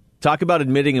 Talk about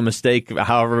admitting a mistake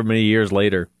however many years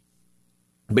later.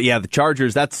 But yeah, the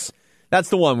Chargers, that's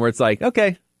the one where it's like,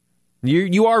 okay,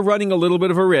 you are running a little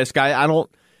bit of a risk. I don't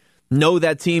know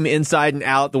that team inside and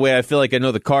out the way I feel like I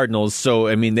know the Cardinals. So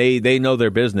I mean, they know their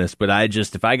business. But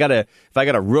if I got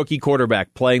a rookie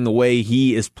quarterback playing the way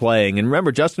he is playing, and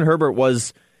remember, Justin Herbert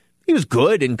was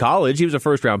good in college. He was a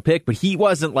first round pick, but he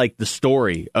wasn't like the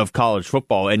story of college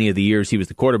football any of the years he was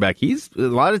the quarterback. He's a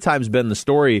lot of times been the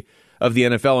story of the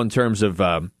NFL in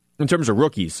terms of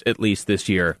rookies, at least this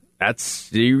year.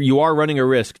 You are running a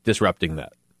risk disrupting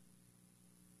that.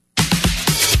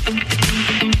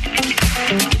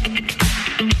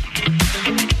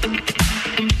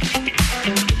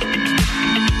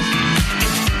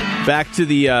 Back to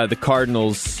the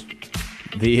Cardinals.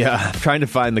 Trying to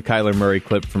find the Kyler Murray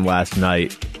clip from last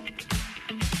night.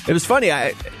 It was funny.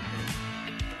 I've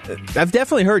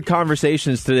definitely heard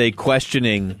conversations today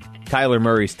questioning Kyler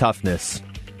Murray's toughness.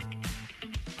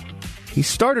 He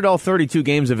started all 32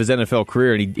 games of his NFL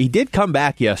career, and he did come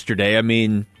back yesterday. I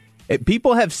mean,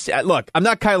 people have... Look, I'm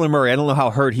not Kyler Murray. I don't know how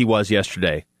hurt he was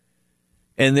yesterday.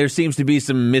 And there seems to be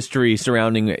some mystery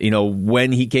surrounding,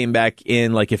 when he came back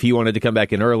in, like if he wanted to come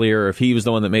back in earlier or if he was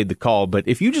the one that made the call. But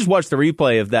if you just watch the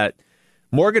replay of that,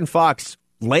 Morgan Fox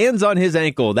lands on his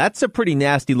ankle. That's a pretty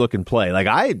nasty looking play. Like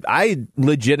I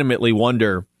legitimately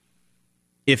wonder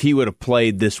if he would have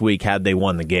played this week had they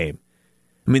won the game.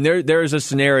 I mean, there's a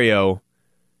scenario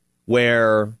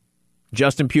where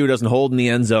Justin Pugh doesn't hold in the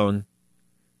end zone,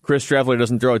 Chris Streveler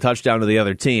doesn't throw a touchdown to the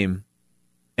other team,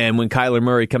 and when Kyler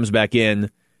Murray comes back in,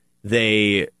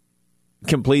 they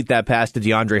complete that pass to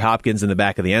DeAndre Hopkins in the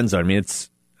back of the end zone. I mean,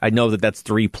 I know that's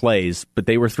 3 plays, but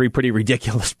they were 3 pretty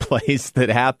ridiculous plays that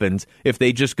happened. If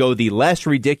they just go the less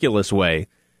ridiculous way,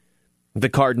 the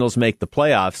Cardinals make the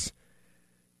playoffs.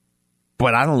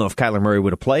 But I don't know if Kyler Murray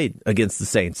would have played against the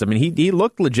Saints. I mean, he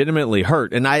looked legitimately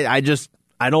hurt, and I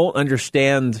don't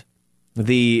understand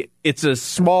it's a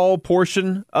small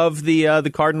portion of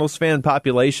the Cardinals fan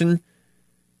population.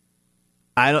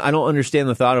 I don't understand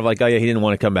the thought of like, oh yeah, he didn't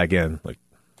want to come back in. Like,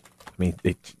 I mean,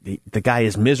 the guy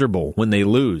is miserable when they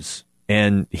lose,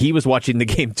 and he was watching the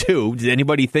game too. Did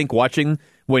anybody think watching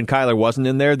when Kyler wasn't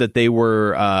in there that they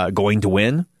were going to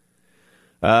win?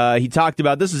 He talked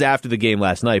about, this is after the game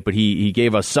last night, but he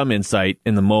gave us some insight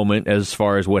in the moment as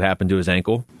far as what happened to his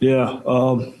ankle. Yeah.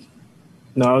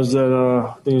 No, I was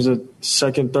I think it was a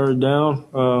second, third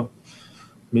down.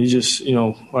 He just,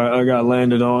 I got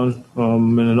landed on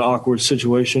in an awkward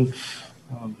situation.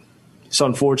 It's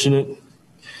unfortunate.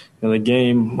 And the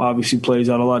game obviously plays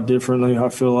out a lot differently, I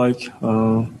feel like.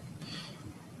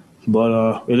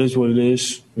 But it is what it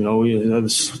is.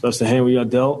 That's the hand we got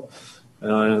dealt.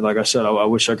 And like I said, I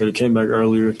wish I could have came back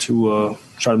earlier to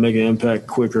try to make an impact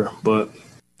quicker. But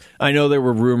I know there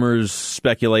were rumors,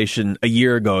 speculation a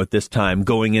year ago at this time,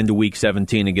 going into Week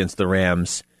 17 against the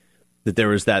Rams, that there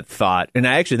was that thought. And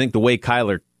I actually think the way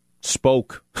Kyler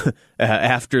spoke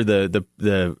after the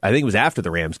I think it was after the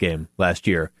Rams game last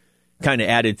year, kind of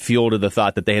added fuel to the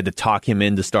thought that they had to talk him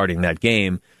into starting that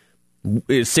game.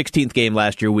 16th game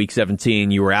last year, Week 17,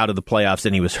 you were out of the playoffs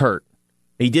and he was hurt.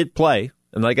 He did play.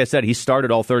 And like I said, he started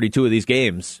all 32 of these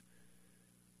games.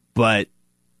 But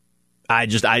I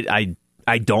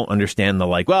don't understand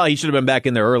he should have been back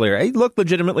in there earlier. He looked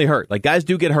legitimately hurt. Like, guys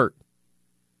do get hurt.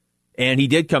 And he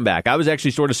did come back. I was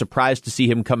actually sort of surprised to see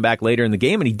him come back later in the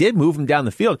game, and he did move him down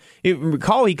the field.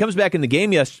 Recall, he comes back in the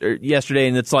game yesterday,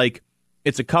 and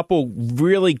it's a couple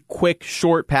really quick,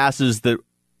 short passes that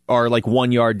are like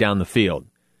 1 yard down the field.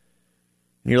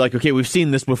 And you're like, okay, we've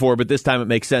seen this before, but this time it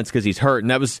makes sense because he's hurt.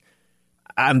 And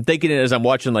I'm thinking it as I'm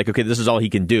watching, like, okay, this is all he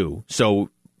can do. So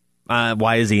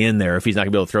why is he in there if he's not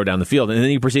going to be able to throw down the field? And then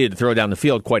he proceeded to throw down the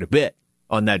field quite a bit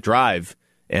on that drive.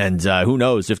 And who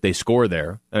knows if they score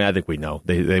there. I mean, I think we know.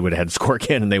 They would have had to score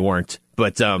again, and they weren't.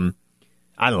 But I don't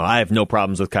know. I have no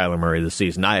problems with Kyler Murray this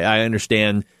season. I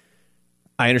understand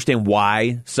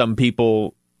why some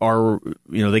people are,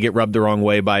 they get rubbed the wrong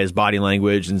way by his body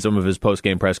language and some of his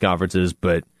post-game press conferences,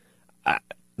 but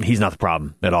he's not the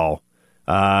problem at all.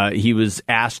 He was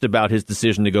asked about his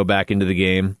decision to go back into the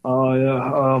game.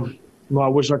 I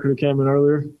wish I could have came in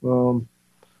earlier.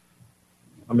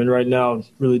 Right now, it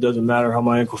really doesn't matter how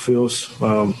my ankle feels.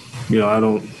 I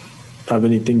don't have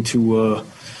anything to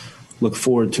look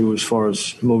forward to as far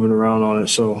as moving around on it,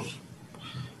 so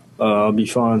I'll be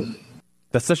fine.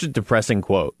 That's such a depressing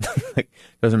quote.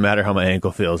 Doesn't matter how my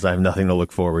ankle feels. I have nothing to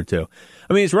look forward to.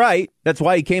 I mean, he's right. That's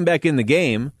why he came back in the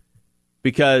game,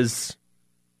 because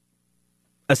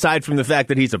aside from the fact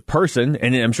that he's a person,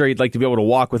 and I'm sure he'd like to be able to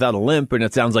walk without a limp, and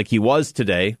it sounds like he was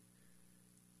today.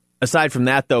 Aside from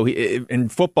that, though, in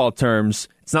football terms,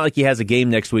 it's not like he has a game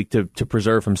next week to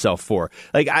preserve himself for.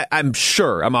 I'm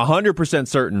 100%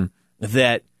 certain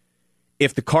that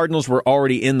if the Cardinals were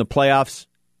already in the playoffs,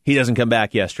 he doesn't come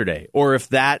back yesterday. Or if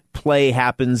that play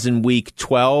happens in week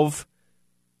 12,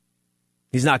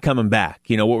 he's not coming back.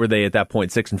 What were they at that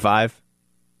point, 6-5?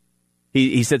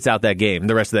 He sits out that game,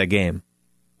 the rest of that game.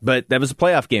 But that was a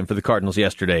playoff game for the Cardinals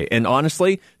yesterday. And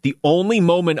honestly, the only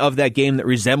moment of that game that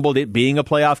resembled it being a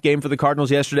playoff game for the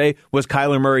Cardinals yesterday was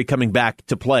Kyler Murray coming back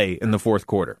to play in the fourth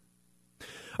quarter.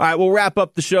 All right, we'll wrap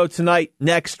up the show tonight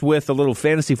next with a little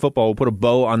fantasy football. We'll put a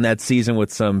bow on that season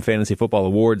with some fantasy football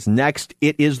awards. Next,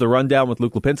 it is The Rundown with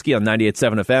Luke Lipinski on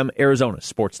 98.7 FM, Arizona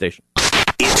Sports Station.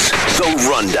 It's The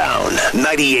Rundown,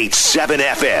 98.7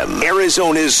 FM,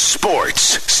 Arizona's sports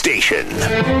station.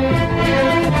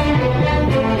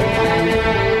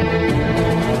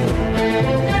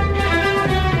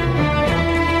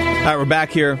 All right, we're back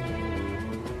here.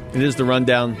 It is The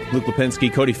Rundown. Luke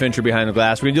Lipinski, Cody Fincher behind the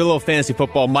glass. We're going to do a little fantasy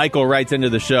football. Michael writes into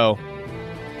the show.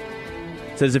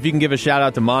 Says if you can give a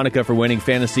shout-out to Monica for winning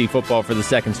fantasy football for the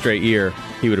second straight year,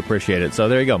 he would appreciate it. So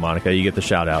there you go, Monica. You get the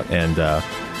shout-out. And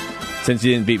since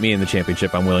you didn't beat me in the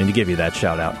championship, I'm willing to give you that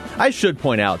shout-out. I should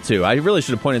point out, too, I really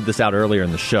should have pointed this out earlier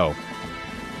in the show.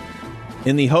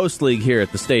 In the host league here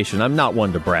at the station, I'm not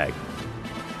one to brag.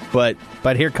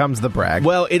 But here comes the brag.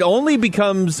 Well, it's only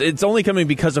coming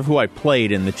because of who I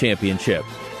played in the championship.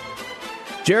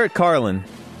 Jarrett Carlin,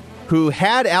 who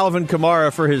had Alvin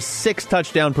Kamara for his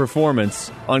 6-touchdown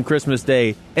performance on Christmas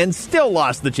Day and still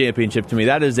lost the championship to me.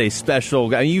 That is a special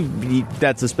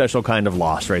that's a special kind of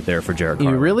loss right there for Jarrett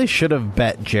Carlin. You really should have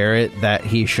bet Jarrett that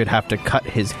he should have to cut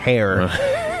his hair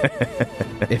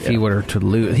if he were to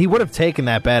lose. He would have taken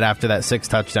that bet after that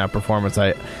 6-touchdown performance.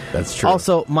 That's true.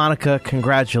 Also, Monica,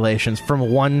 congratulations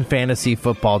from one fantasy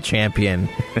football champion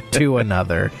to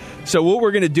another. So what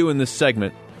we're going to do in this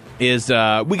segment is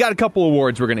we got a couple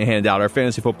awards we're going to hand out, our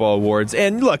fantasy football awards.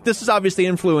 And look, this is obviously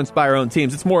influenced by our own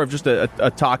teams. It's more of just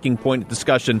a talking point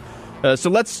discussion. So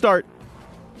let's start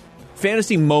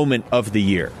fantasy moment of the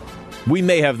year. We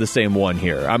may have the same one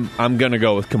here. I'm going to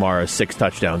go with Kamara's 6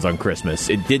 touchdowns on Christmas.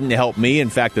 It didn't help me. In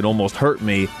fact, it almost hurt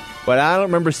me. But I don't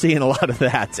remember seeing a lot of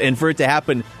that. And for it to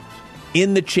happen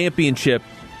in the championship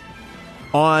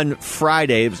on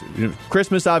Friday, it was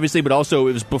Christmas, obviously, but also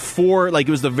it was before, it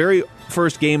was the very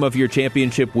first game of your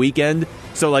championship weekend.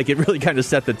 So, it really kind of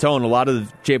set the tone. A lot of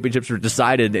the championships were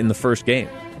decided in the first game.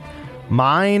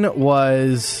 Mine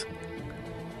was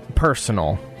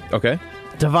personal. Okay.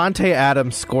 Davante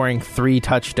Adams scoring 3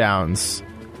 touchdowns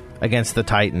against the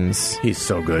Titans. He's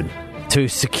so good. To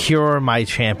secure my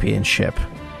championship.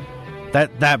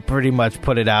 That pretty much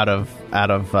put it out of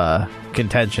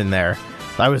contention there.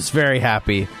 I was very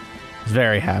happy.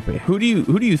 Very happy. Who do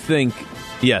you think?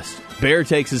 Yes, Bear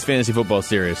takes his fantasy football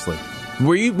seriously.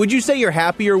 Would you say you're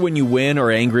happier when you win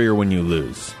or angrier when you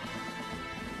lose?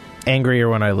 Angrier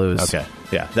when I lose. Okay.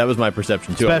 Yeah, that was my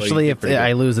perception too. Especially if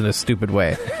I lose in a stupid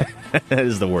way. That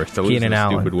is the worst. To lose in a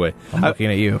stupid way. I'm looking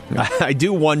at you. I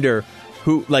do wonder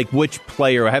which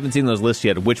player, I haven't seen those lists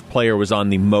yet, which player was on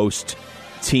the most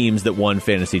teams that won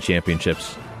fantasy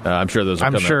championships. I'm sure those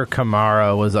I'm sure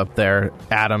Kamara was up there.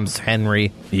 Adams,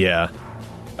 Henry. Yeah.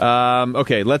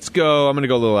 Okay, let's go. I'm going to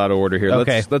go a little out of order here.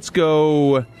 Okay. Let's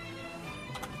go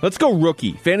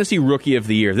rookie. Fantasy rookie of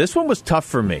the year. This one was tough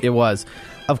for me. It was.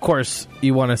 Of course,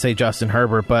 you want to say Justin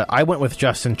Herbert, but I went with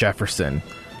Justin Jefferson.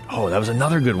 Oh, that was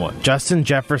another good one. Justin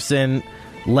Jefferson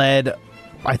led,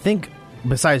 I think,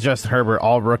 besides Justin Herbert,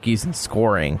 all rookies in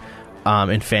scoring.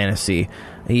 in fantasy.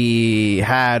 He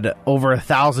had over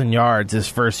 1,000 yards his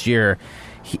first year.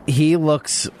 He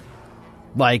looks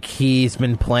like he's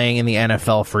been playing in the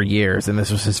NFL for years, and this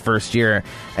was his first year.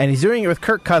 And he's doing it with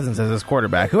Kirk Cousins as his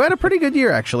quarterback, who had a pretty good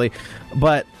year, actually.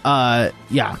 But,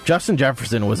 Justin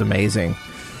Jefferson was amazing.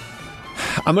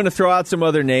 I'm going to throw out some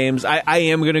other names. I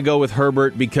am going to go with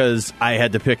Herbert because I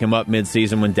had to pick him up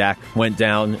midseason when Dak went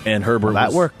down, and Herbert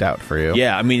that worked out for you.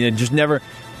 Yeah, I mean, it just never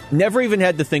even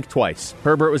had to think twice.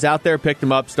 Herbert was out there, picked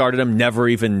him up, started him, never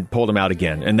even pulled him out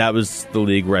again. And that was the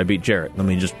league where I beat Jarrett. Let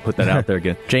me just put that out there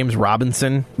again. James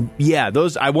Robinson. Yeah,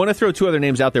 I want to throw two other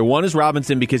names out there. One is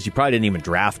Robinson because you probably didn't even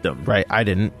draft him. Right, I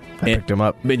didn't. I picked him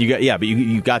up. But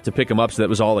you got to pick him up, so that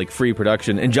was all like free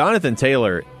production. And Jonathan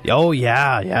Taylor. Oh,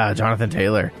 yeah, Jonathan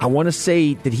Taylor. I want to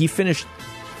say, did he finish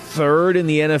third in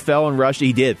the NFL in rushing?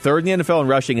 He did. Third in the NFL in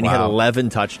rushing, and he had 11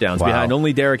 touchdowns behind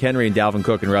only Derrick Henry and Dalvin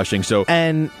Cook in rushing.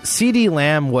 And CeeDee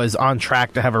Lamb was on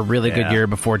track to have a really good year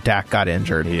before Dak got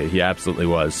injured. He absolutely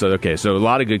was. So a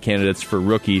lot of good candidates for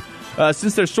rookie.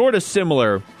 Since they're sort of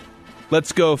similar,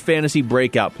 let's go fantasy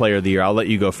breakout player of the year. I'll let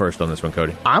you go first on this one,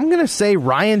 Cody. I'm going to say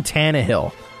Ryan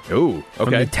Tannehill. Ooh, okay.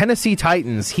 From the Tennessee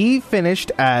Titans. He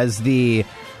finished as the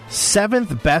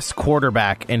 7th best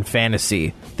quarterback in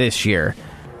fantasy this year.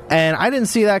 And I didn't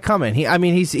see that coming. He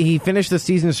finished the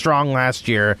season strong last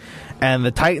year, and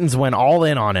the Titans went all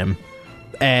in on him.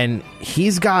 And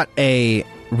he's got a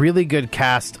really good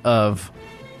cast of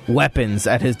weapons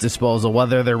at his disposal,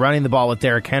 whether they're running the ball with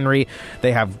Derrick Henry,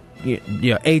 they have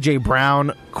A.J.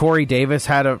 Brown, Corey Davis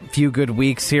had a few good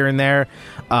weeks here and there.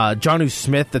 Jonnu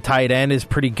Smith, the tight end, is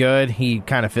pretty good. He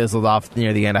kind of fizzled off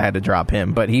near the end. I had to drop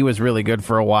him, but he was really good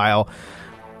for a while.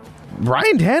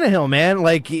 Ryan Tannehill, man,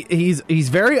 like he's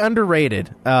very underrated.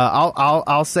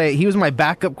 I'll say he was my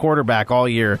backup quarterback all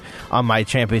year on my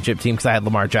championship team because I had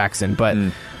Lamar Jackson, but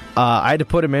I had to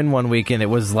put him in one week, and it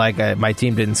was like my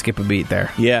team didn't skip a beat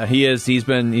there. Yeah, he is. He's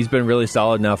been really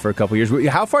solid now for a couple years.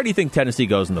 How far do you think Tennessee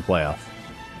goes in the playoffs?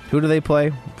 Who do they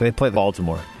play? They play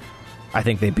Baltimore. I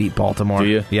think they beat Baltimore. Do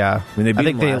you? Yeah, I mean they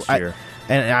beat them last year.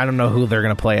 And I don't know who they're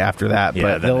going to play after that,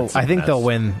 but I think they'll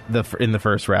win in the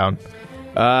first round.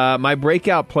 My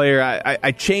breakout player,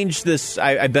 I changed this.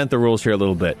 I bent the rules here a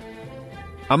little bit.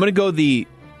 I'm going to go the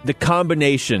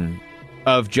combination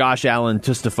of Josh Allen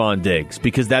to Stephon Diggs,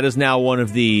 because that is now one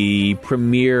of the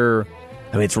premier.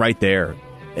 I mean, it's right there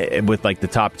with like the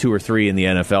top 2 or 3 in the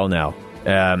NFL now.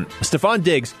 Stephon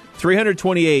Diggs,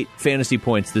 328 fantasy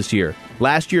points this year.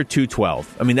 Last year,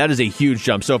 212. I mean, that is a huge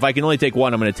jump. So if I can only take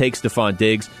one, I'm going to take Stephon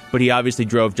Diggs, but he obviously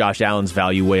drove Josh Allen's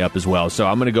value way up as well. So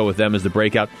I'm going to go with them as the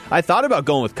breakout. I thought about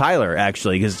going with Kyler,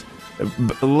 actually, because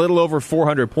a little over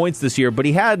 400 points this year, but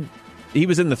he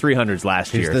was in the 300s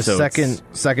last year. He's the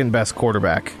second best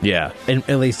quarterback. Yeah.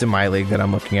 At least in my league that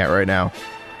I'm looking at right now.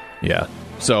 Yeah.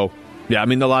 So, yeah, I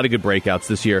mean, a lot of good breakouts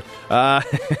this year.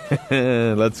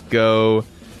 Let's go.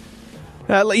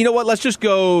 You know what? Let's just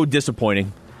go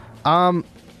disappointing.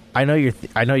 I know you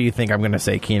think I'm going to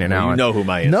say Keenan Allen. You know who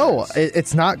my answer No, is.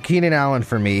 it's not Keenan Allen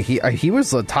for me. He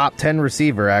was a top 10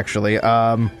 receiver, actually.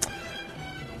 I'm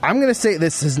going to say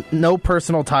this is no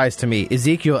personal ties to me.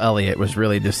 Ezekiel Elliott was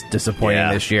really disappointing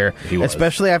this year. He was.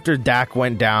 Especially after Dak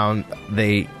went down,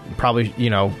 they probably,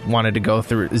 wanted to go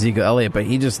through Ezekiel Elliott, but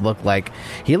he just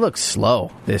looked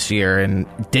slow this year and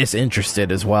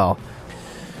disinterested as well.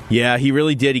 Yeah, he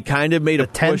really did. He kind of made a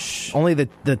push. Only the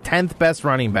 10th best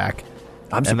running back.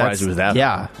 I'm surprised it was that.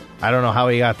 Yeah, I don't know how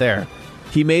he got there.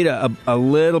 He made a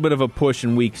little bit of a push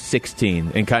in Week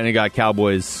 16 and kind of got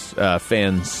Cowboys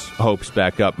fans' hopes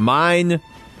back up. Mine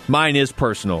is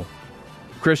personal.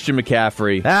 Christian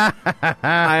McCaffrey.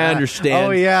 I understand.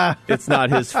 Oh, yeah. It's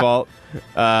not his fault.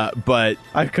 But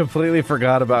I completely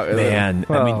forgot about it. Man,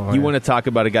 you want to talk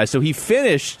about a guy. So he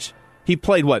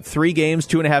played, 3 games,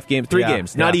 2.5 games? 3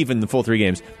 games. Not even the full 3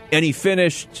 games. And he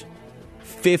finished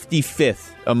 55th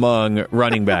among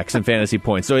running backs in fantasy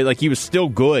points. So he was still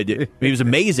good. He was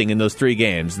amazing in those 3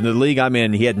 games. In the league I'm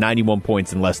in, he had 91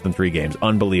 points in less than 3 games.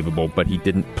 Unbelievable. But he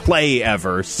didn't play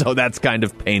ever, so that's kind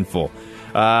of painful.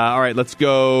 All right, let's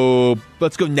go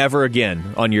never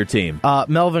again on your team.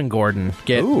 Melvin Gordon.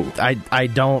 I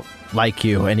don't like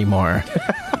you anymore.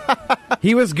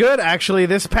 He was good, actually,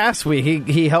 this past week.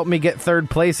 He helped me get 3rd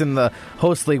place in the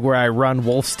host league where I run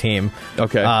Wolf's team.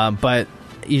 Okay. But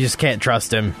you just can't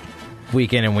trust him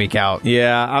week in and week out.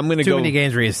 Yeah, I'm going to go... Too many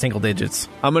games where he has single digits.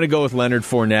 I'm going to go with Leonard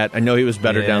Fournette. I know he was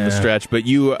better down the stretch, but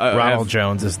you... Ronald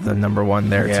Jones is the number 1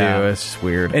 there, too. It's just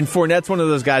weird. And Fournette's one of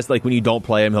those guys, like, when you don't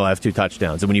play him, he'll have 2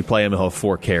 touchdowns. And when you play him, he'll have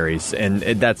 4 carries. And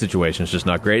that situation is just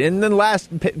not great. And then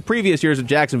previous years at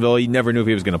Jacksonville, you never knew if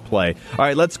he was going to play. All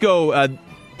right, let's go...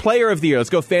 player of the year.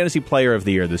 Let's go fantasy player of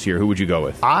the year this year. Who would you go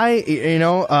with?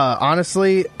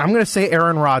 Honestly, I'm going to say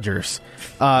Aaron Rodgers.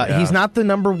 He's not the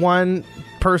number one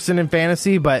person in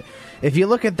fantasy, but if you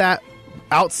look at that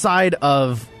outside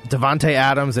of Devontae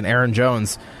Adams and Aaron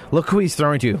Jones, look who he's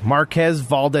throwing to. Marquez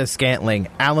Valdes-Scantling,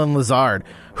 Alan Lazard.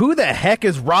 Who the heck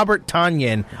is Robert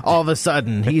Tonyan all of a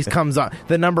sudden? He comes on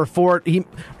the number 4.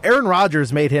 Aaron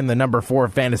Rodgers made him the number 4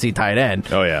 fantasy tight end.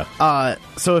 Oh, yeah.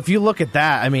 So if you look at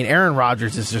that, I mean, Aaron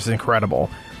Rodgers is just incredible.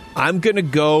 I'm going to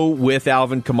go with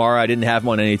Alvin Kamara. I didn't have him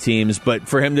on any teams, but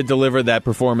for him to deliver that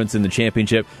performance in the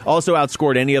championship, also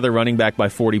outscored any other running back by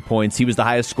 40 points. He was the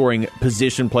highest scoring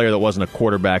position player that wasn't a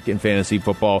quarterback in fantasy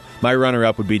football. My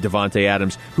runner-up would be Devontae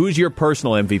Adams. Who's your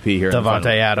personal MVP here?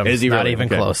 Devontae Adams. Is he not really? even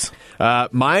close.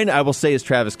 Mine, I will say, is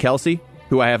Travis Kelce,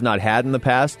 who I have not had in the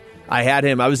past. I had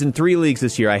him. I was in 3 leagues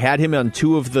this year. I had him on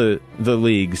 2 of the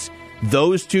leagues.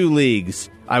 Those 2 leagues,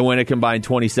 I went a combined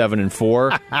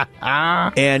 27-4.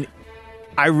 And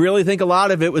I really think a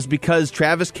lot of it was because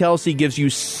Travis Kelce gives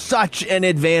you such an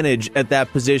advantage at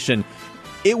that position.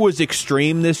 It was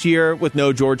extreme this year with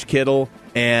no George Kittle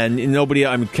and nobody.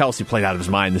 I mean, Kelce played out of his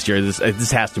mind this year.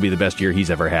 This has to be the best year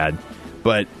he's ever had.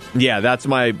 But yeah, that's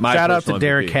my shout out to MVP.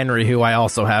 Derrick Henry, who I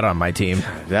also had on my team.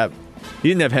 You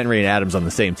didn't have Henry and Adams on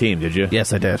the same team, did you?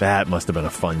 Yes, I did. That must have been a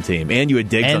fun team. And you had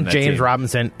Diggs on that team. And James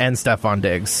Robinson and Stephon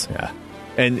Diggs. Yeah.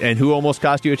 And who almost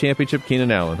cost you a championship?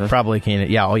 Keenan Allen, huh? Probably Keenan.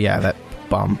 Yeah, oh yeah, that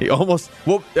bum. He almost.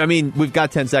 Well, I mean, we've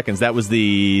got 10 seconds. That was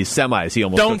the semis. He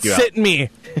almost Don't took you sit me.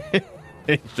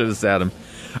 He should have sat him.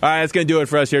 All right, that's going to do it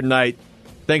for us here tonight.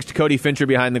 Thanks to Cody Fincher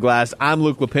behind the glass. I'm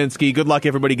Luke Lipinski. Good luck,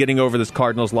 everybody, getting over this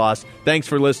Cardinals loss. Thanks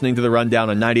for listening to The Rundown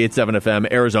on 98.7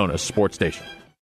 FM, Arizona's sports station.